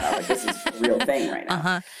freaking out. I was like, this is a real thing right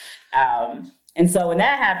now. And so when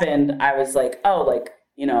that happened, I was like, oh, like,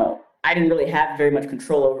 you know, I didn't really have very much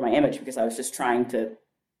control over my image because I was just trying to,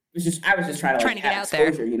 I was just trying to like get have out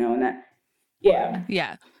exposure, there. You know, and that, yeah.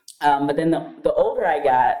 Yeah. But then the older I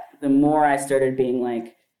got, the more I started being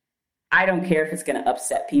like, I don't care if it's going to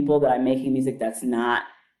upset people that I'm making music that's not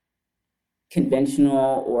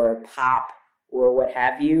conventional or pop or what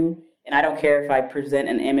have you. And I don't care if I present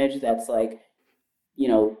an image that's like, you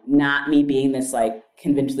know, not me being this like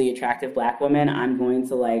conventionally attractive Black woman. I'm going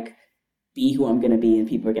to like be who I'm going to be, and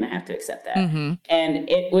people are going to have to accept that. And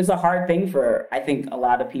it was a hard thing for, I think, a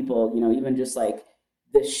lot of people, you know, even just like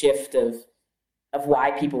the shift of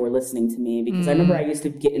why people were listening to me, because I remember I used to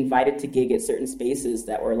get invited to gig at certain spaces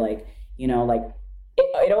that were like, you know, like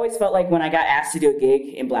it always felt like when I got asked to do a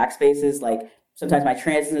gig in Black spaces, like sometimes my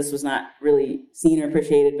transness was not really seen or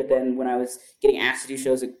appreciated, but then when I was getting asked to do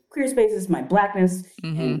shows at queer spaces, my Blackness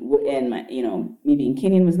and my, you know, me being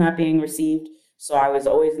Kenyan was not being received. So I was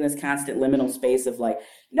always in this constant liminal space of like,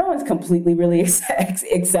 no one's completely really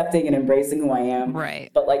accepting and embracing who I am. Right.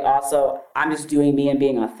 But like also I'm just doing me and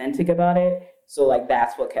being authentic about it. So like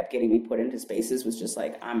that's what kept getting me put into spaces, was just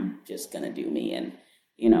like, I'm just going to do me and,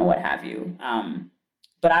 you know, what have you.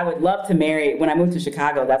 But I would love to marry, when I moved to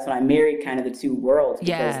Chicago, that's when I married kind of the two worlds,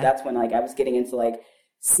 because that's when like I was getting into like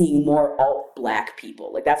seeing more alt Black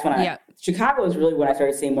people. Like that's when Chicago is really when I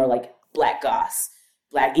started seeing more like Black goths,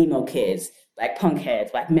 Black emo kids, Black punk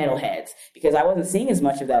heads, Black metal heads, because I wasn't seeing as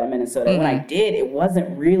much of that in Minnesota. When I did, it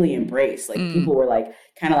wasn't really embraced. Like people were like,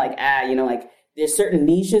 kind of like, you know, like there's certain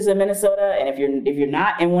niches in Minnesota. And if you're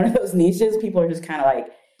not in one of those niches, people are just kind of like,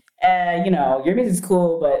 you know, your music's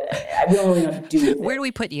cool, but we don't really know what to do with it. Where do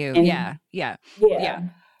we put you? And, yeah.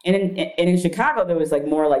 And in Chicago, there was like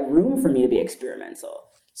more like room for me to be experimental.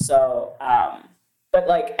 So, but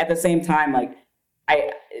like at the same time, like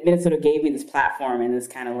Minnesota gave me this platform and this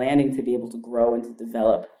kind of landing to be able to grow and to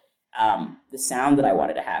develop the sound that I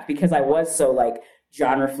wanted to have, because I was so like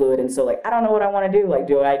genre fluid and so like, I don't know what I want to do. Like,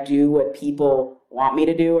 do I do what people want me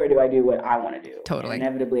to do, or do I do what I want to do? Totally. And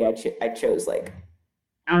inevitably, I chose like,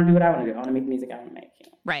 I want to do what I want to do. I want to make the music I want to make. You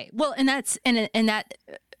know? Right. Well, and that's and that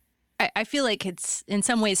I feel like it's in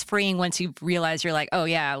some ways freeing once you realize you're like, oh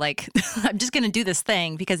yeah, like I'm just going to do this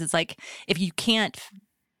thing, because it's like if you can't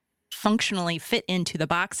functionally fit into the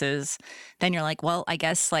boxes, then you're like, well, I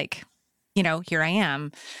guess like, you know, here I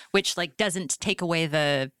am, which like doesn't take away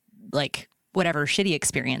the like whatever shitty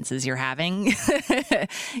experiences you're having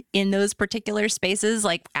in those particular spaces,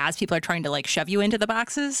 like as people are trying to like shove you into the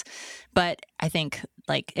boxes. But I think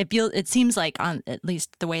like it seems like, on at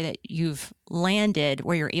least the way that you've landed,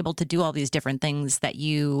 where you're able to do all these different things that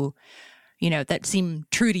you know, that seem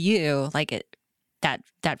true to you, like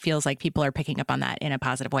that feels like people are picking up on that in a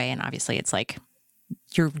positive way. And obviously it's like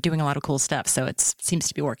you're doing a lot of cool stuff, so it seems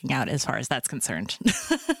to be working out as far as that's concerned.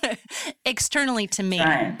 Externally to me.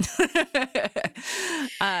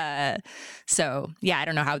 So yeah, I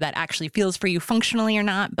don't know how that actually feels for you functionally or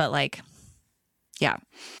not, but like, yeah.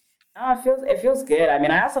 Oh, it feels good. I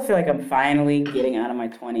mean, I also feel like I'm finally getting out of my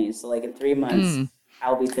 20s. So like in 3 months,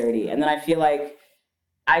 I'll be 30. And then I feel like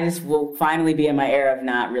I just will finally be in my era of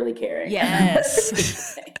not really caring.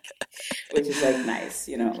 Yes. Which is like nice,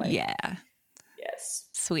 you know? Like, yeah. Yes.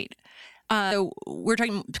 Sweet. So we're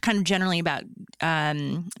talking kind of generally about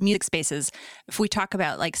music spaces. If we talk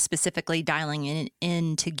about like specifically dialing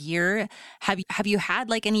into gear, have you had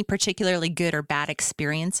like any particularly good or bad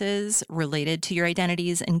experiences related to your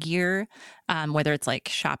identities and gear, whether it's like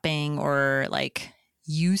shopping or like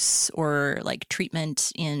use or like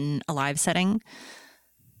treatment in a live setting?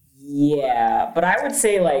 Yeah, but I would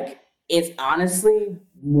say like it's honestly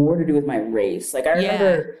more to do with my race. Like I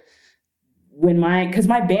remember because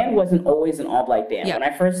my band wasn't always an all Black band. When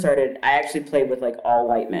I first started, I actually played with like all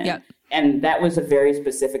white men. And that was a very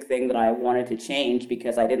specific thing that I wanted to change,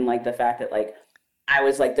 because I didn't like the fact that like I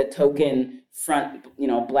was like the token front, you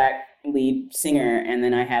know, Black lead singer, and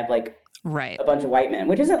then I had like a bunch of white men,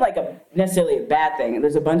 which isn't like necessarily a bad thing.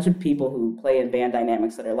 There's a bunch of people who play in band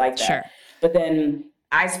dynamics that are like that. Sure. But then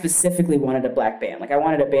I specifically wanted a Black band. Like I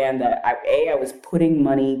wanted a band that I was putting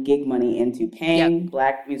gig money into paying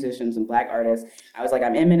Black musicians and Black artists. I was like,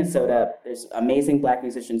 I'm in Minnesota. There's amazing Black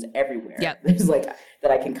musicians everywhere. There's like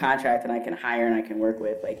that I can contract and I can hire and I can work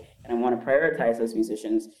with. Like, and I want to prioritize those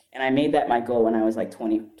musicians. And I made that my goal when I was like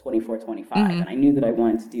 24, 25. And I knew that I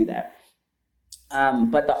wanted to do that.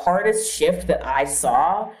 But the hardest shift that I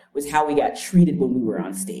saw was how we got treated when we were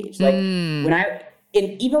on stage. Like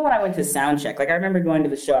even when I went to sound check, like I remember going to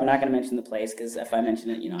the show, I'm not going to mention the place because if I mention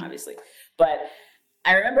it, you know, obviously, But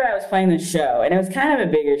I remember I was playing this show, and it was kind of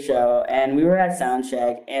a bigger show, and we were at sound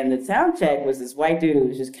check, and the sound check was this white dude who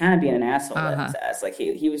was just kind of being an asshole to us. Like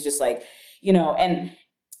he was just like, and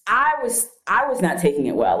I was not taking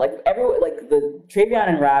it well. Like the Travion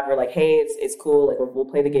and Rob were like, hey, it's cool. Like we'll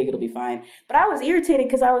play the gig, it'll be fine. But I was irritated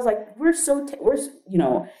because I was like, we're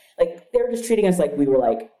like they were just treating us like we were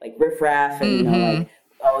like riffraff, and like,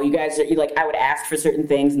 oh, you guys are like, I would ask for certain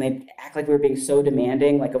things, and they'd act like we were being so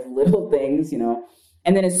demanding, like of little things,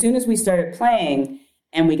 And then as soon as we started playing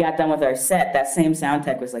and we got done with our set, that same sound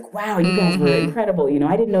tech was like, wow, you guys were incredible.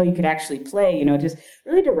 I didn't know you could actually play, just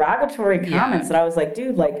really derogatory comments that I was like,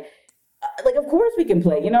 dude, like, of course we can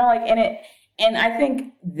play, and I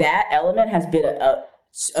think that element has been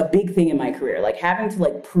a big thing in my career, like having to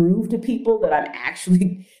like prove to people that I'm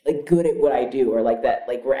actually like good at what I do, or like that,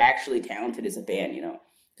 like we're actually talented as a band,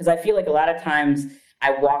 because I feel like a lot of times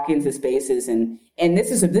I walk into spaces and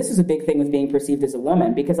this is a big thing with being perceived as a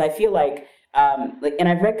woman, because I feel like and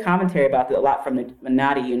I've read commentary about that a lot from the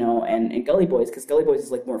Nadi, and Gully Boys, because Gully Boys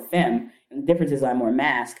is like more femme, and the difference is I'm more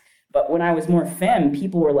mask. But when I was more femme,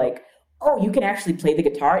 people were like, oh, you can actually play the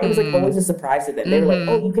guitar. It was like always a surprise to them. They were like,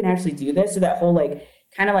 oh, you can actually do this. So that whole like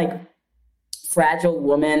kind of like fragile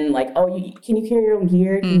woman, like, oh, can you carry your own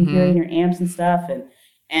gear? Can you carry your amps and stuff?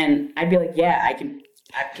 And I'd be like, yeah, I can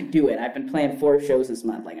do it. I've been playing 4 shows this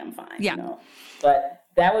month. Like, I'm fine. Yeah. But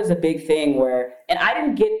that was a big thing where, and I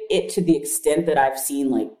didn't get it to the extent that I've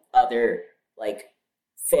seen like other like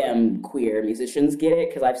femme queer musicians get it,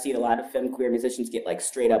 because I've seen a lot of femme queer musicians get like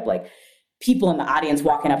straight up like people in the audience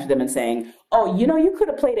walking up to them and saying, oh, you could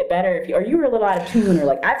have played it better or you were a little out of tune, or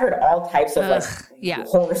like I've heard all types of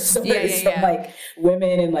horror stories from like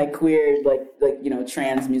women and like queer like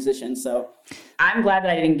trans musicians. So I'm glad that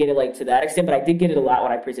I didn't get it like to that extent, but I did get it a lot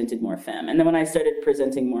when I presented more femme. And then when I started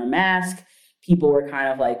presenting more mask, people were kind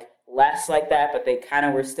of like less like that, but they kind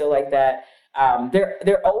of were still like that.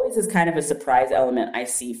 There always is kind of a surprise element I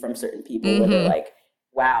see from certain people where they're like,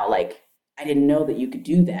 wow, like I didn't know that you could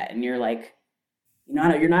do that. And you're like,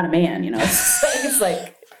 you're not a man, It's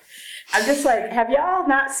like, I'm just like, have y'all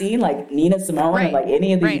not seen like Nina Simone or like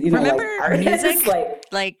any of these, remember like artists? Music?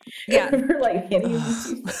 Remember like any of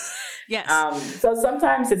these people? Yes. So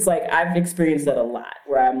sometimes it's like, I've experienced that a lot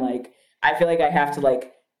where I'm like, I feel like I have to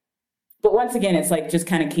like, but once again, it's like just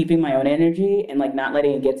kind of keeping my own energy and like not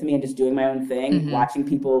letting it get to me and just doing my own thing, watching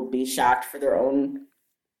people be shocked for their own,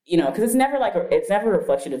 because it's never a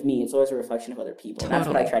reflection of me. It's always a reflection of other people. Totally. And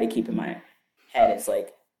that's what I try to keep in my head. It's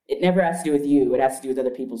like, it never has to do with you. It has to do with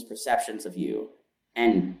other people's perceptions of you.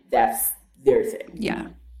 And that's their thing. Yeah.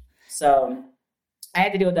 So I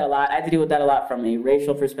had to deal with that a lot. I had to deal with that a lot from a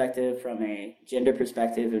racial perspective, from a gender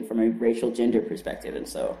perspective, and from a racial gender perspective. And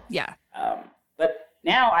so, yeah. But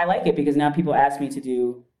now I like it because now people ask me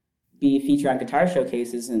to be featured on guitar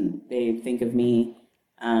showcases and they think of me.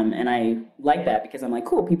 And I like that because I'm like,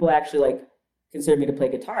 cool, people actually like consider me to play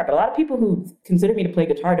guitar. But a lot of people who consider me to play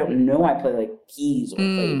guitar don't know I play like keys or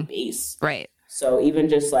play bass. Right. So even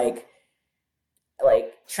just like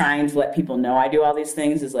trying to let people know I do all these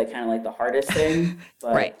things is like kind of like the hardest thing.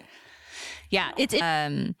 But, right. Yeah. It's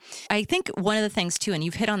I think one of the things too, and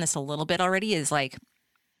you've hit on this a little bit already, is like,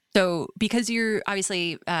 so because you're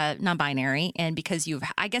obviously non-binary, and because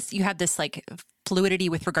I guess you have this like fluidity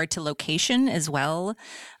with regard to location as well.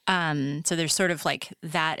 So there's sort of like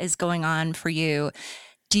that is going on for you.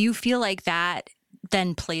 Do you feel like that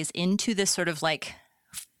then plays into this sort of like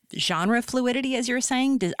genre fluidity, as you were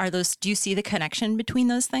saying? Do you see the connection between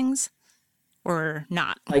those things or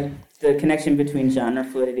not? Like the connection between genre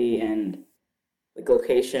fluidity and like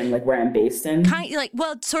location, like where I'm based in?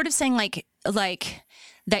 Sort of saying like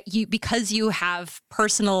that because you have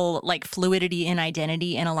personal like fluidity in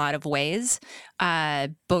identity in a lot of ways,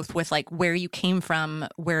 both with like where you came from,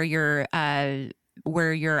 where your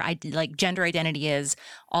like gender identity is,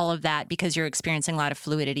 all of that, because you're experiencing a lot of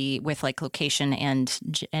fluidity with like location and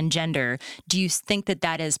gender. Do you think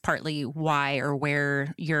that is partly why or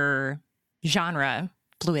where your genre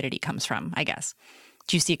fluidity comes from, I guess?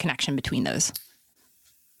 Do you see a connection between those?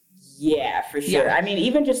 Yeah, for sure. Yeah. I mean,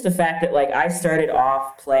 even just the fact that like I started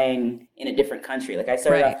off playing in a different country. Like I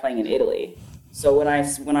started off playing in Italy. So when I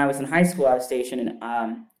was in high school, I was stationed in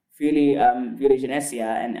Friuli Venezia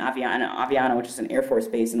and Aviano, which is an Air Force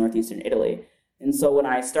base in northeastern Italy. And so when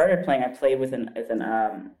I started playing, I played with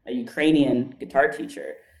a Ukrainian guitar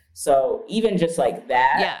teacher. So even just like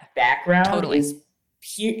that background is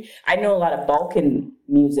pure. I know a lot of Balkan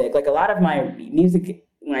music. Like a lot of my music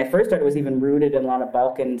when I first started was even rooted in a lot of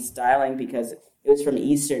Balkan styling because it was from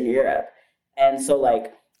Eastern Europe. And so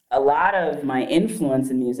like a lot of my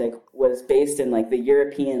influence in music was based in like the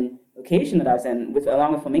European location that I was in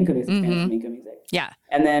along with flamenco music, Spanish flamenco music. Yeah.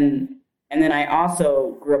 And then I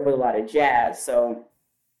also grew up with a lot of jazz. So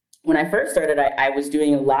when I first started, I was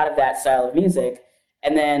doing a lot of that style of music.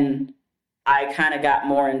 And then I kind of got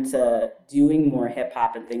more into doing more hip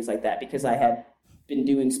hop and things like that because I had been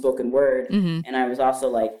doing spoken word. And I was also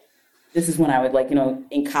like, this is when I would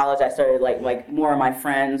in college, I started like more of my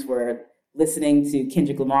friends were listening to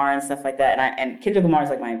Kendrick Lamar and stuff like that. And Kendrick Lamar is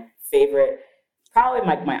like my favorite, probably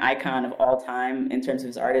my icon of all time in terms of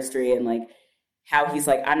his artistry and like how he's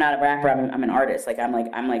like, I'm not a rapper, I'm an artist. Like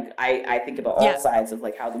I think about all sides of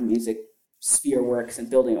like how the music sphere works and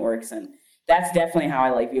building it works. And that's definitely how I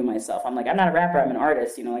like view myself. I'm like, I'm not a rapper, I'm an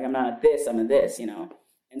artist, like I'm not a this, I'm a this,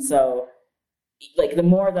 And so like the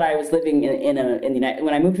more that I was living in the United,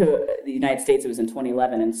 when I moved to the United States, it was in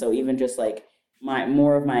 2011. And so even just like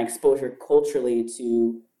more of my exposure culturally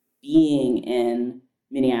to being in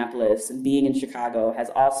Minneapolis and being in Chicago has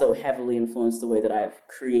also heavily influenced the way that I've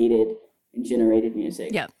created and generated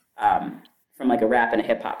music. From like a rap and a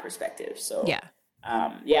hip hop perspective. So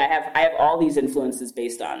I have all these influences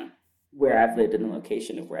based on where I've lived and the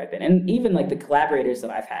location of where I've been, and even like the collaborators that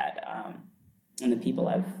I've had and the people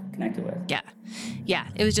I've connected with. Yeah.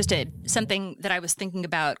 It was just something that I was thinking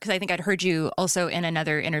about because I think I'd heard you also in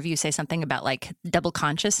another interview say something about like double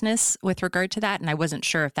consciousness with regard to that. And I wasn't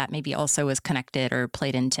sure if that maybe also was connected or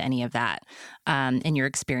played into any of that in your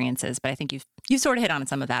experiences. But I think you've sort of hit on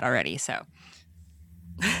some of that already. So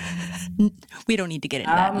we don't need to get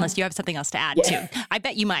into that unless you have something else to add too. I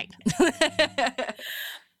bet you might.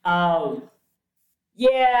 I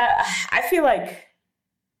feel like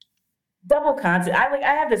double content.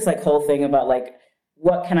 I have this like whole thing about like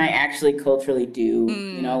what can I actually culturally do?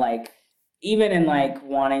 Like even in like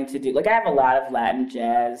wanting to do like I have a lot of Latin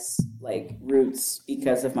jazz like roots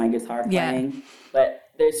because of my guitar playing. But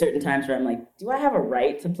there's certain times where I'm like, do I have a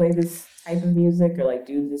right to play this type of music or like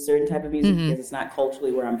do this certain type of music because it's not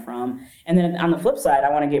culturally where I'm from? And then on the flip side,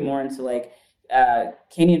 I want to get more into like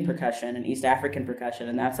Kenyan percussion and East African percussion,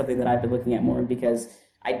 and that's something that I've been looking at more because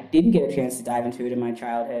I didn't get a chance to dive into it in my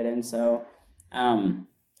childhood, and so and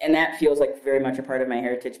that feels like very much a part of my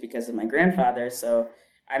heritage because of my grandfather. So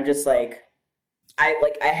I'm just like I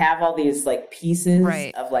have all these like pieces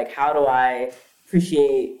of like how do I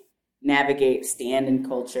appreciate, navigate, stand in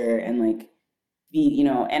culture, and like be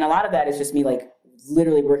and a lot of that is just me like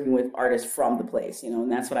literally working with artists from the place, and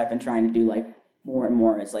that's what I've been trying to do like more and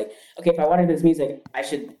more. It's like, okay, if I want to do this music, I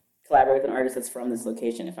should collaborate with an artist that's from this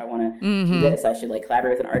location. If I want to do this, I should like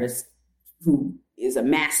collaborate with an artist who is a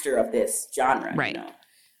master of this genre,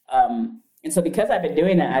 and so because I've been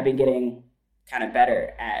doing that, I've been getting kind of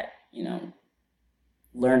better at,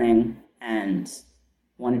 learning and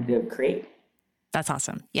wanting to create. That's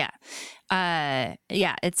awesome. Yeah.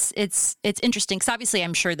 It's interesting because obviously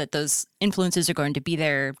I'm sure that those influences are going to be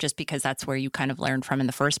there just because that's where you kind of learned from in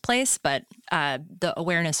the first place. But the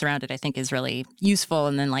awareness around it, I think, is really useful.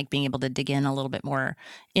 And then like being able to dig in a little bit more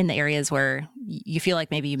in the areas where you feel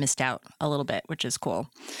like maybe you missed out a little bit, which is cool.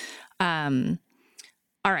 All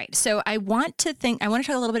right. So I want to talk a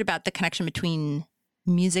little bit about the connection between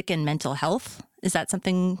music and mental health. Is that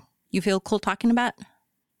something you feel cool talking about?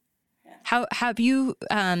 How have you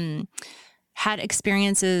had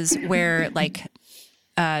experiences where like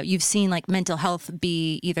you've seen like mental health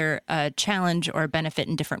be either a challenge or a benefit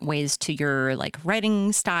in different ways to your like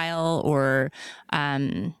writing style or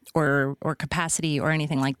capacity or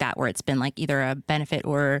anything like that, where it's been like either a benefit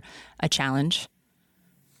or a challenge?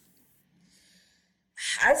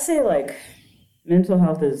 I'd say like mental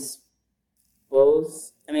health is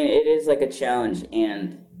both. I mean, it is like a challenge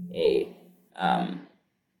and a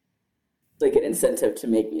like an incentive to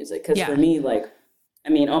make music. Because for me, like, I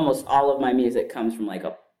mean, almost all of my music comes from like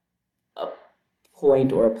a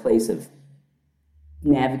point or a place of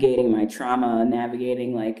navigating my trauma,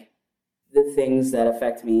 navigating like the things that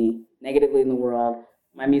affect me negatively in the world.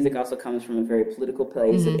 My music also comes from a very political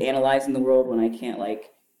place of analyzing the world when I can't like,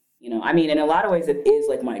 I mean, in a lot of ways it is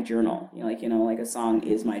like my journal, like a song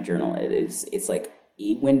is my journal. It's like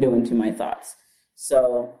a window into my thoughts.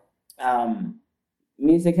 So,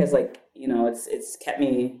 music has like, it's kept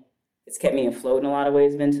me afloat in a lot of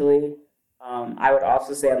ways mentally. I would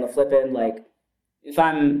also say on the flip end, like if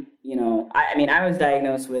I'm, I was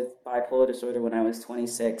diagnosed with bipolar disorder when I was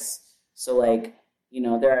 26. So like,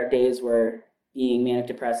 there are days where being manic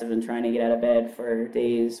depressive and trying to get out of bed for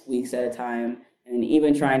days, weeks at a time, and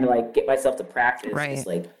even trying to like get myself to practice is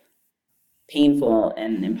like painful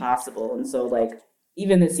and impossible. And so like,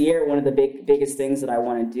 even this year, one of the biggest things that I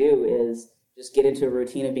want to do is just get into a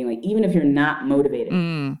routine of being like, even if you're not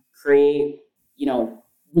motivated, create,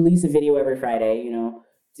 release a video every Friday,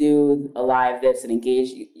 do a live this and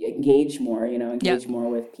engage more, engage more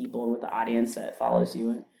with people and with the audience that follows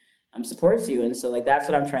you and supports you. And so like, that's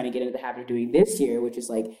what I'm trying to get into the habit of doing this year, which is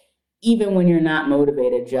like, even when you're not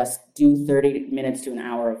motivated, just do 30 minutes to an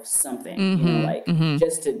hour of something,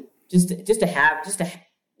 just to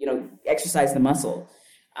exercise the muscle.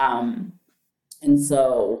 And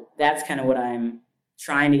so that's kind of what I'm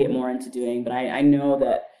trying to get more into doing. But I know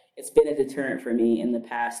that it's been a deterrent for me in the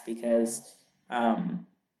past because,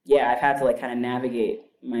 I've had to like kind of navigate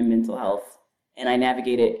my mental health, and I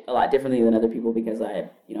navigate it a lot differently than other people because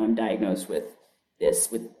I'm diagnosed with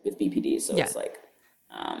BPD. So it's like,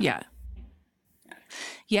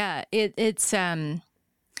 it's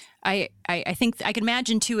I think I can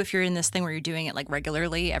imagine too, if you're in this thing where you're doing it like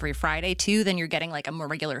regularly every Friday too, then you're getting like a more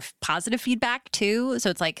regular positive feedback too. So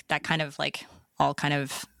it's like that kind of like all kind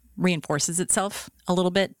of reinforces itself a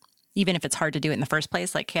little bit, even if it's hard to do it in the first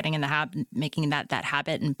place, like getting in the habit, making that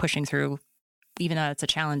habit and pushing through, even though it's a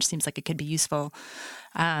challenge, seems like it could be useful.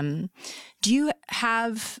 Do you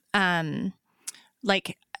have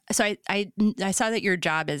so I saw that your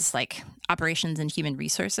job is like operations and human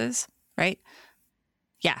resources, right?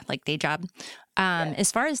 Yeah, like day job.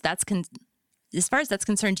 As far as that's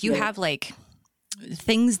concerned, do you have like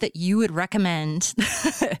things that you would recommend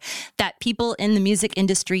that people in the music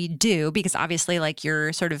industry do? Because obviously, like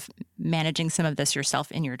you're sort of managing some of this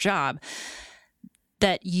yourself in your job,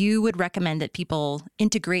 that you would recommend that people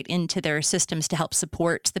integrate into their systems to help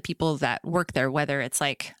support the people that work there, whether it's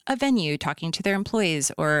like a venue talking to their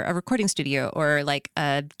employees or a recording studio or like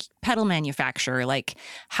a pedal manufacturer. Like,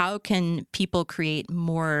 how can people create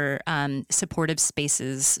more supportive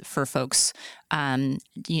spaces for folks, in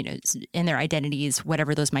their identities,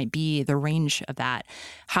 whatever those might be, the range of that?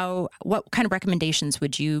 What kind of recommendations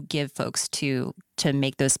would you give folks to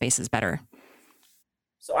make those spaces better?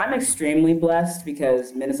 So I'm extremely blessed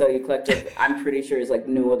because Minnesota Youth Collective, I'm pretty sure, is like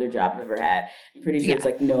no other job I've ever had. I'm pretty sure it's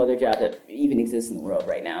like no other job that even exists in the world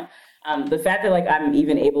right now. The fact that like I'm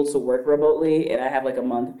even able to work remotely and I have like a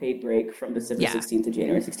month paid break from December 16th to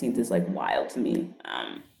January 16th is like wild to me.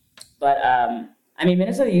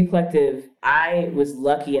 Minnesota Youth Collective, I was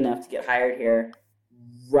lucky enough to get hired here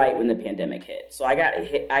right when the pandemic hit. So I got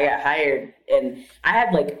hired, and I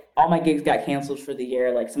had like all my gigs got canceled for the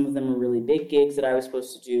year. Like some of them were really big gigs that I was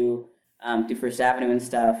supposed to do First Avenue and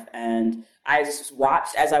stuff. And I just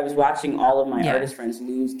watched, as I was watching all of my artist friends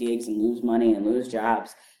lose gigs and lose money and lose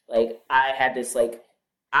jobs. Like I had this like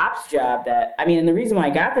ops job and the reason why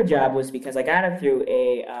I got the job was because I got it through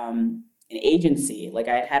an agency. Like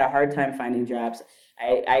I had a hard time finding jobs.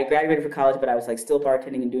 I graduated from college, but I was like still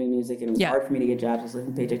bartending and doing music, and it was hard for me to get jobs. I was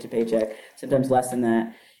living paycheck to paycheck, sometimes less than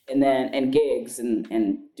that, and gigs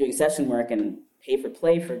and doing session work and pay for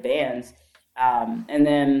play for bands. And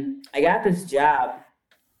then I got this job,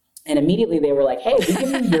 and immediately they were like, "Hey, we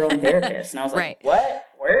can be your own therapist." And I was like, "What?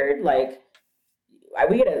 Word? Like,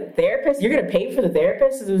 we get a therapist? You're gonna pay for the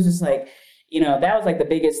therapist?" It was just like, that was like the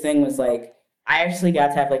biggest thing was like I actually got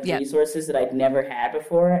to have like resources that I'd never had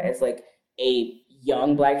before as like a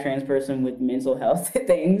young Black trans person with mental health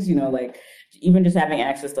things, like even just having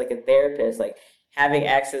access to like a therapist, like having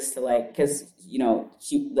access to like, because,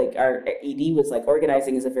 she like our ED was like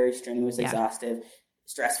organizing is a very strenuous, exhaustive,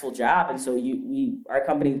 stressful job. And so our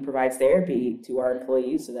company provides therapy to our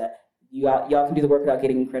employees so that y'all can do the work without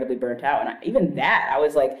getting incredibly burnt out. And even that, I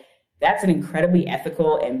was like, that's an incredibly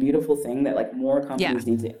ethical and beautiful thing that like more companies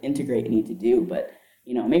need to integrate and need to do. But,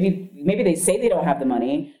 maybe they say they don't have the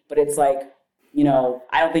money, but it's like,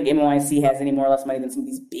 I don't think NYC has any more or less money than some of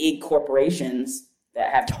these big corporations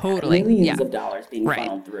that have millions of dollars being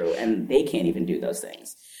funneled through, and they can't even do those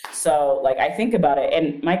things. So, like, I think about it,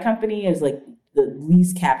 and my company is, like, the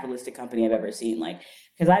least capitalistic company I've ever seen, like,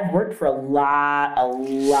 because I've worked for a lot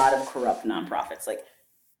of corrupt nonprofits. Like,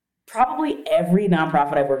 probably every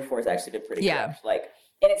nonprofit I've worked for has actually been pretty corrupt. Like,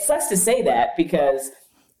 and it sucks to say that because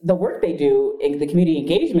the work they do and the community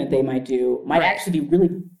engagement they might do might actually be really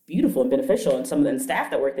beautiful and beneficial, and some of the staff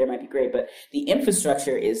that work there might be great, but the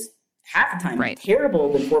infrastructure is half the time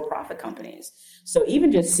terrible than for-profit companies. So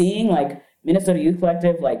even just seeing like Minnesota Youth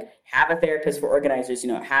Collective, like have a therapist for organizers,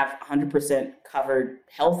 have 100% covered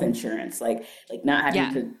health insurance, like not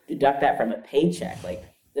having to deduct that from a paycheck, like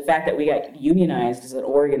the fact that we got unionized as an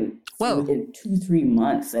organ in 2-3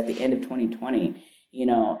 months at the end of 2020,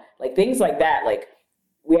 like things like that. Like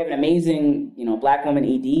we have an amazing, Black woman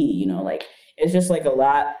ED, like it's just like a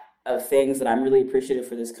lot of things that I'm really appreciative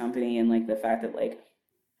for this company. And like the fact that like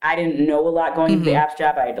I didn't know a lot going into the ops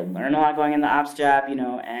job. I had to learn a lot going in the ops job,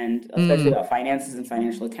 and especially about finances and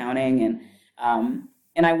financial accounting. And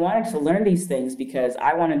And I wanted to learn these things because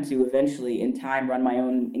I wanted to eventually, in time, run my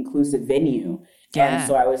own inclusive venue. Yeah. And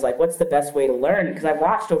so I was like, what's the best way to learn? Because I've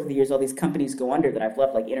watched over the years all these companies go under that I've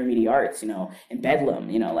loved, like Intermediate Arts, and Bedlam,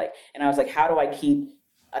 like, and I was like, how do I keep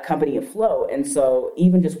a company afloat? And so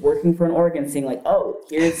even just working for an org and seeing like, oh,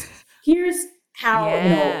 here's how,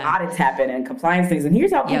 audits happen and compliance things. And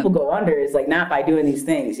here's how people go under is like not by doing these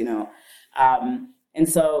things, And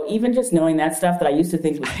so even just knowing that stuff that I used to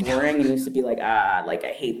think was boring and used to be like, I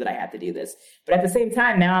hate that I have to do this. But at the same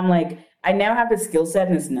time, now I'm like, I now have the skill set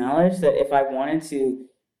and this knowledge that if I wanted to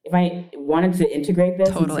integrate this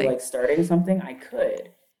into like starting something, I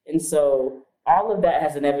could. And so all of that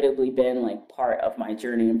has inevitably been like part of my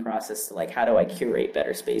journey and process to like, how do I curate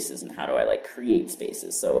better spaces and how do I like create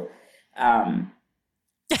spaces? So,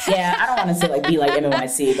 yeah, I don't want to say like be like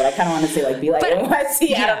NYC, but I kind of want to say like be like NYC.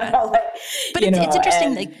 Yeah. I don't know, like, but it's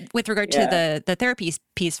interesting, like with regard to the therapy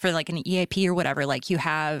piece for like an EAP or whatever. Like you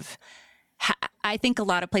have, I think a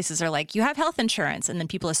lot of places are like you have health insurance, and then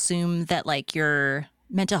people assume that like your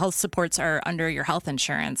mental health supports are under your health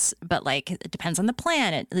insurance, but like it depends on the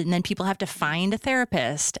plan, and then people have to find a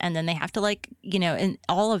therapist, and then they have to like and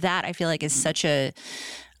all of that I feel like is such a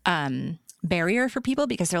barrier for people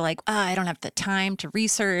because they're like, I don't have the time to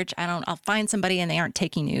research. I'll find somebody and they aren't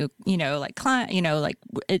taking you, like client, like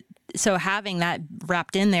it. So having that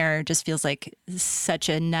wrapped in there just feels like such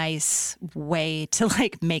a nice way to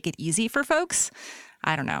like make it easy for folks.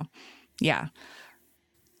 I don't know. Yeah.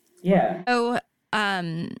 Yeah. So,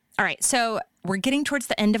 all right. So we're getting towards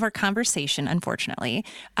the end of our conversation, unfortunately.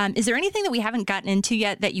 Is there anything that we haven't gotten into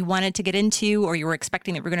yet that you wanted to get into or you were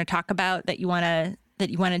expecting that we're going to talk about that you wanted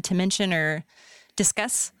to mention or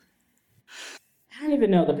discuss? I don't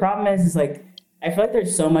even know. The problem is like, I feel like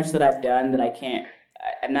there's so much that I've done that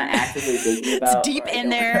I'm not actively thinking about. It's deep in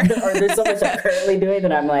there. Or there's so much I'm currently doing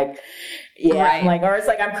that I'm like, right. I'm like, or it's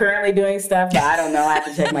like I'm currently doing stuff, but I don't know. I have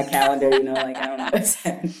to check my calendar, like, I don't know.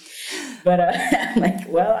 But I'm like,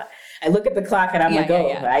 well, I look at the clock and I'm I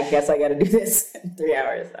guess I got to do this in 3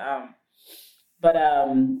 hours.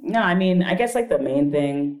 No, I mean, I guess like the main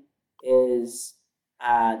thing is,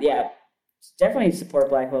 definitely support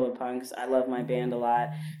Black Velvet Punks. I love my band a lot.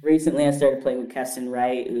 Recently, I started playing with Keston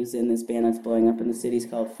Wright, who's in this band that's blowing up in the cities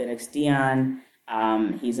called Phoenix Dion.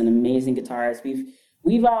 He's an amazing guitarist.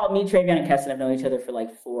 We've all, me, Travion, and Keston have known each other for like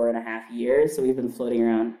 4.5 years, so we've been floating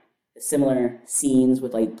around similar scenes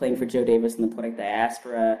with like playing for Joe Davis and the Poetic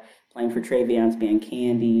Diaspora, playing for Travion's band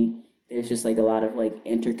Candy. There's just like a lot of like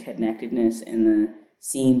interconnectedness in the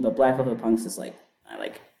scene, but Black Velvet Punks is like my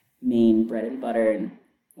like main bread and butter and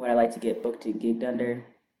what I like to get booked and gigged under.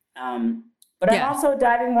 But I'm also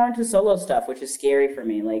diving more into solo stuff, which is scary for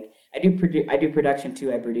me. Like I do production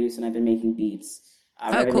too. I produce and I've been making beats.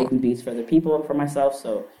 I've been making beats for other people and for myself.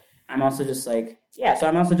 So I'm also just like,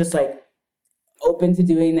 open to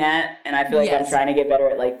doing that. And I feel like I'm trying to get better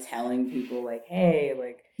at like telling people like, hey,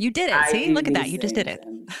 like you did it. See, look at that. You just did it.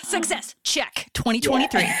 And, success. Check.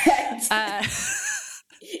 2023.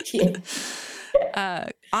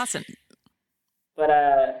 Awesome.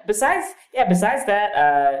 But besides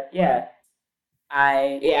that,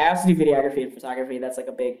 I also do videography and photography. That's like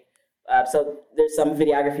a big. So there's some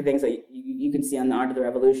videography things that you can see on the Art of the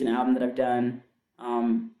Revolution album that I've done.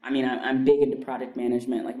 I mean, I'm big into product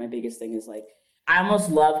management. Like my biggest thing is like I almost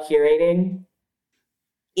love curating,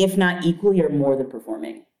 if not equally or more than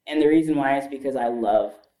performing. And the reason why is because I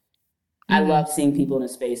love seeing people in a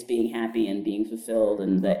space being happy and being fulfilled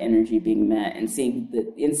and the energy being met and seeing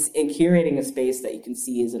in curating a space that you can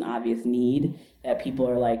see is an obvious need that people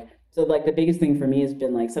are like. So like the biggest thing for me has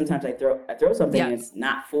been like sometimes I throw something and it's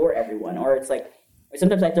not for everyone, or it's like, or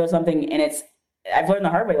sometimes I throw something and I've learned the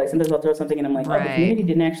hard way. Like sometimes I'll throw something and I'm like, oh, the community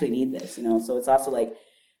didn't actually need this, So it's also like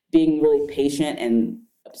being really patient and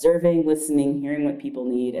observing, listening, hearing what people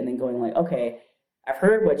need, and then going like, okay, I've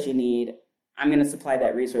heard what you need. I'm going to supply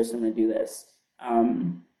that resource. I'm going to do this.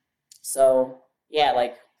 So yeah,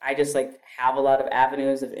 like I just like have a lot of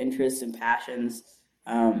avenues of interests and passions.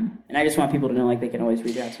 And I just want people to know like they can always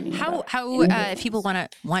reach out to me. How if people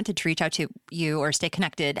wanted to reach out to you or stay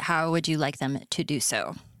connected, how would you like them to do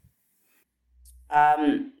so?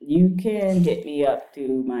 You can hit me up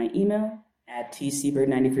to my email at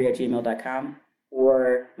tseaberg93@gmail.com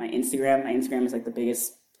or my Instagram. My Instagram is like the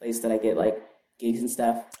biggest place that I get like gigs and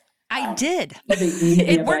stuff. I did.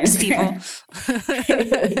 It works, people.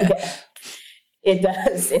 It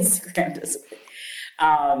does. Instagram does.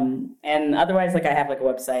 And otherwise, like I have like a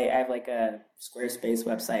website. I have like a Squarespace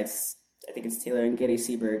website. I think it's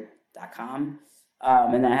taylorandgiddyseaberg.com.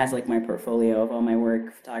 And that has like my portfolio of all my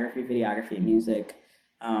work, photography, videography, music.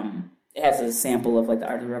 It has a sample of like the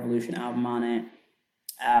Art of the Revolution album on it.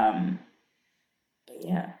 But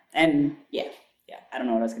yeah, and yeah, I don't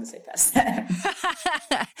know what I was going to say past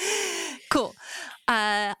that. Cool.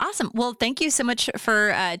 Awesome. Well, thank you so much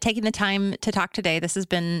for taking the time to talk today. This has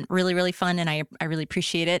been really, really fun, and I really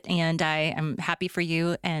appreciate it. And I am happy for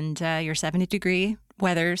you and your 70-degree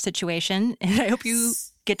weather situation. And I hope you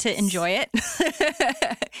get to enjoy it.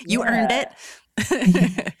 You earned it.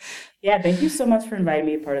 Yeah, thank you so much for inviting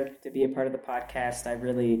me to be a part of the podcast. I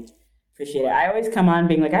really appreciate it. I always come on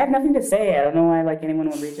being like, I have nothing to say. I don't know why anyone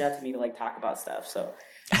would reach out to me to talk about stuff. So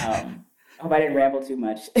I hope I didn't ramble too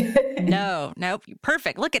much. No,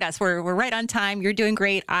 perfect. Look at us. We're right on time. You're doing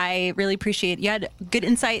great. I really appreciate it. You had good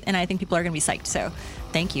insight, and I think people are going to be psyched. So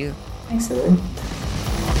thank you. Thanks, Lily.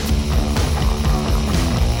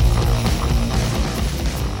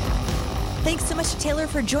 Thanks so much to Taylor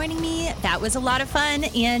for joining me. That was a lot of fun.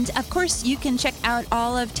 And of course, you can check out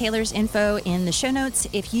all of Taylor's info in the show notes.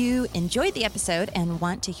 If you enjoyed the episode and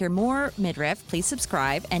want to hear more Midriff, please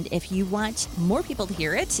subscribe. And if you want more people to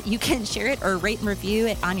hear it, you can share it or rate and review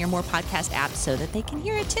it on your More Podcast app so that they can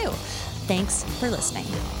hear it too. Thanks for listening.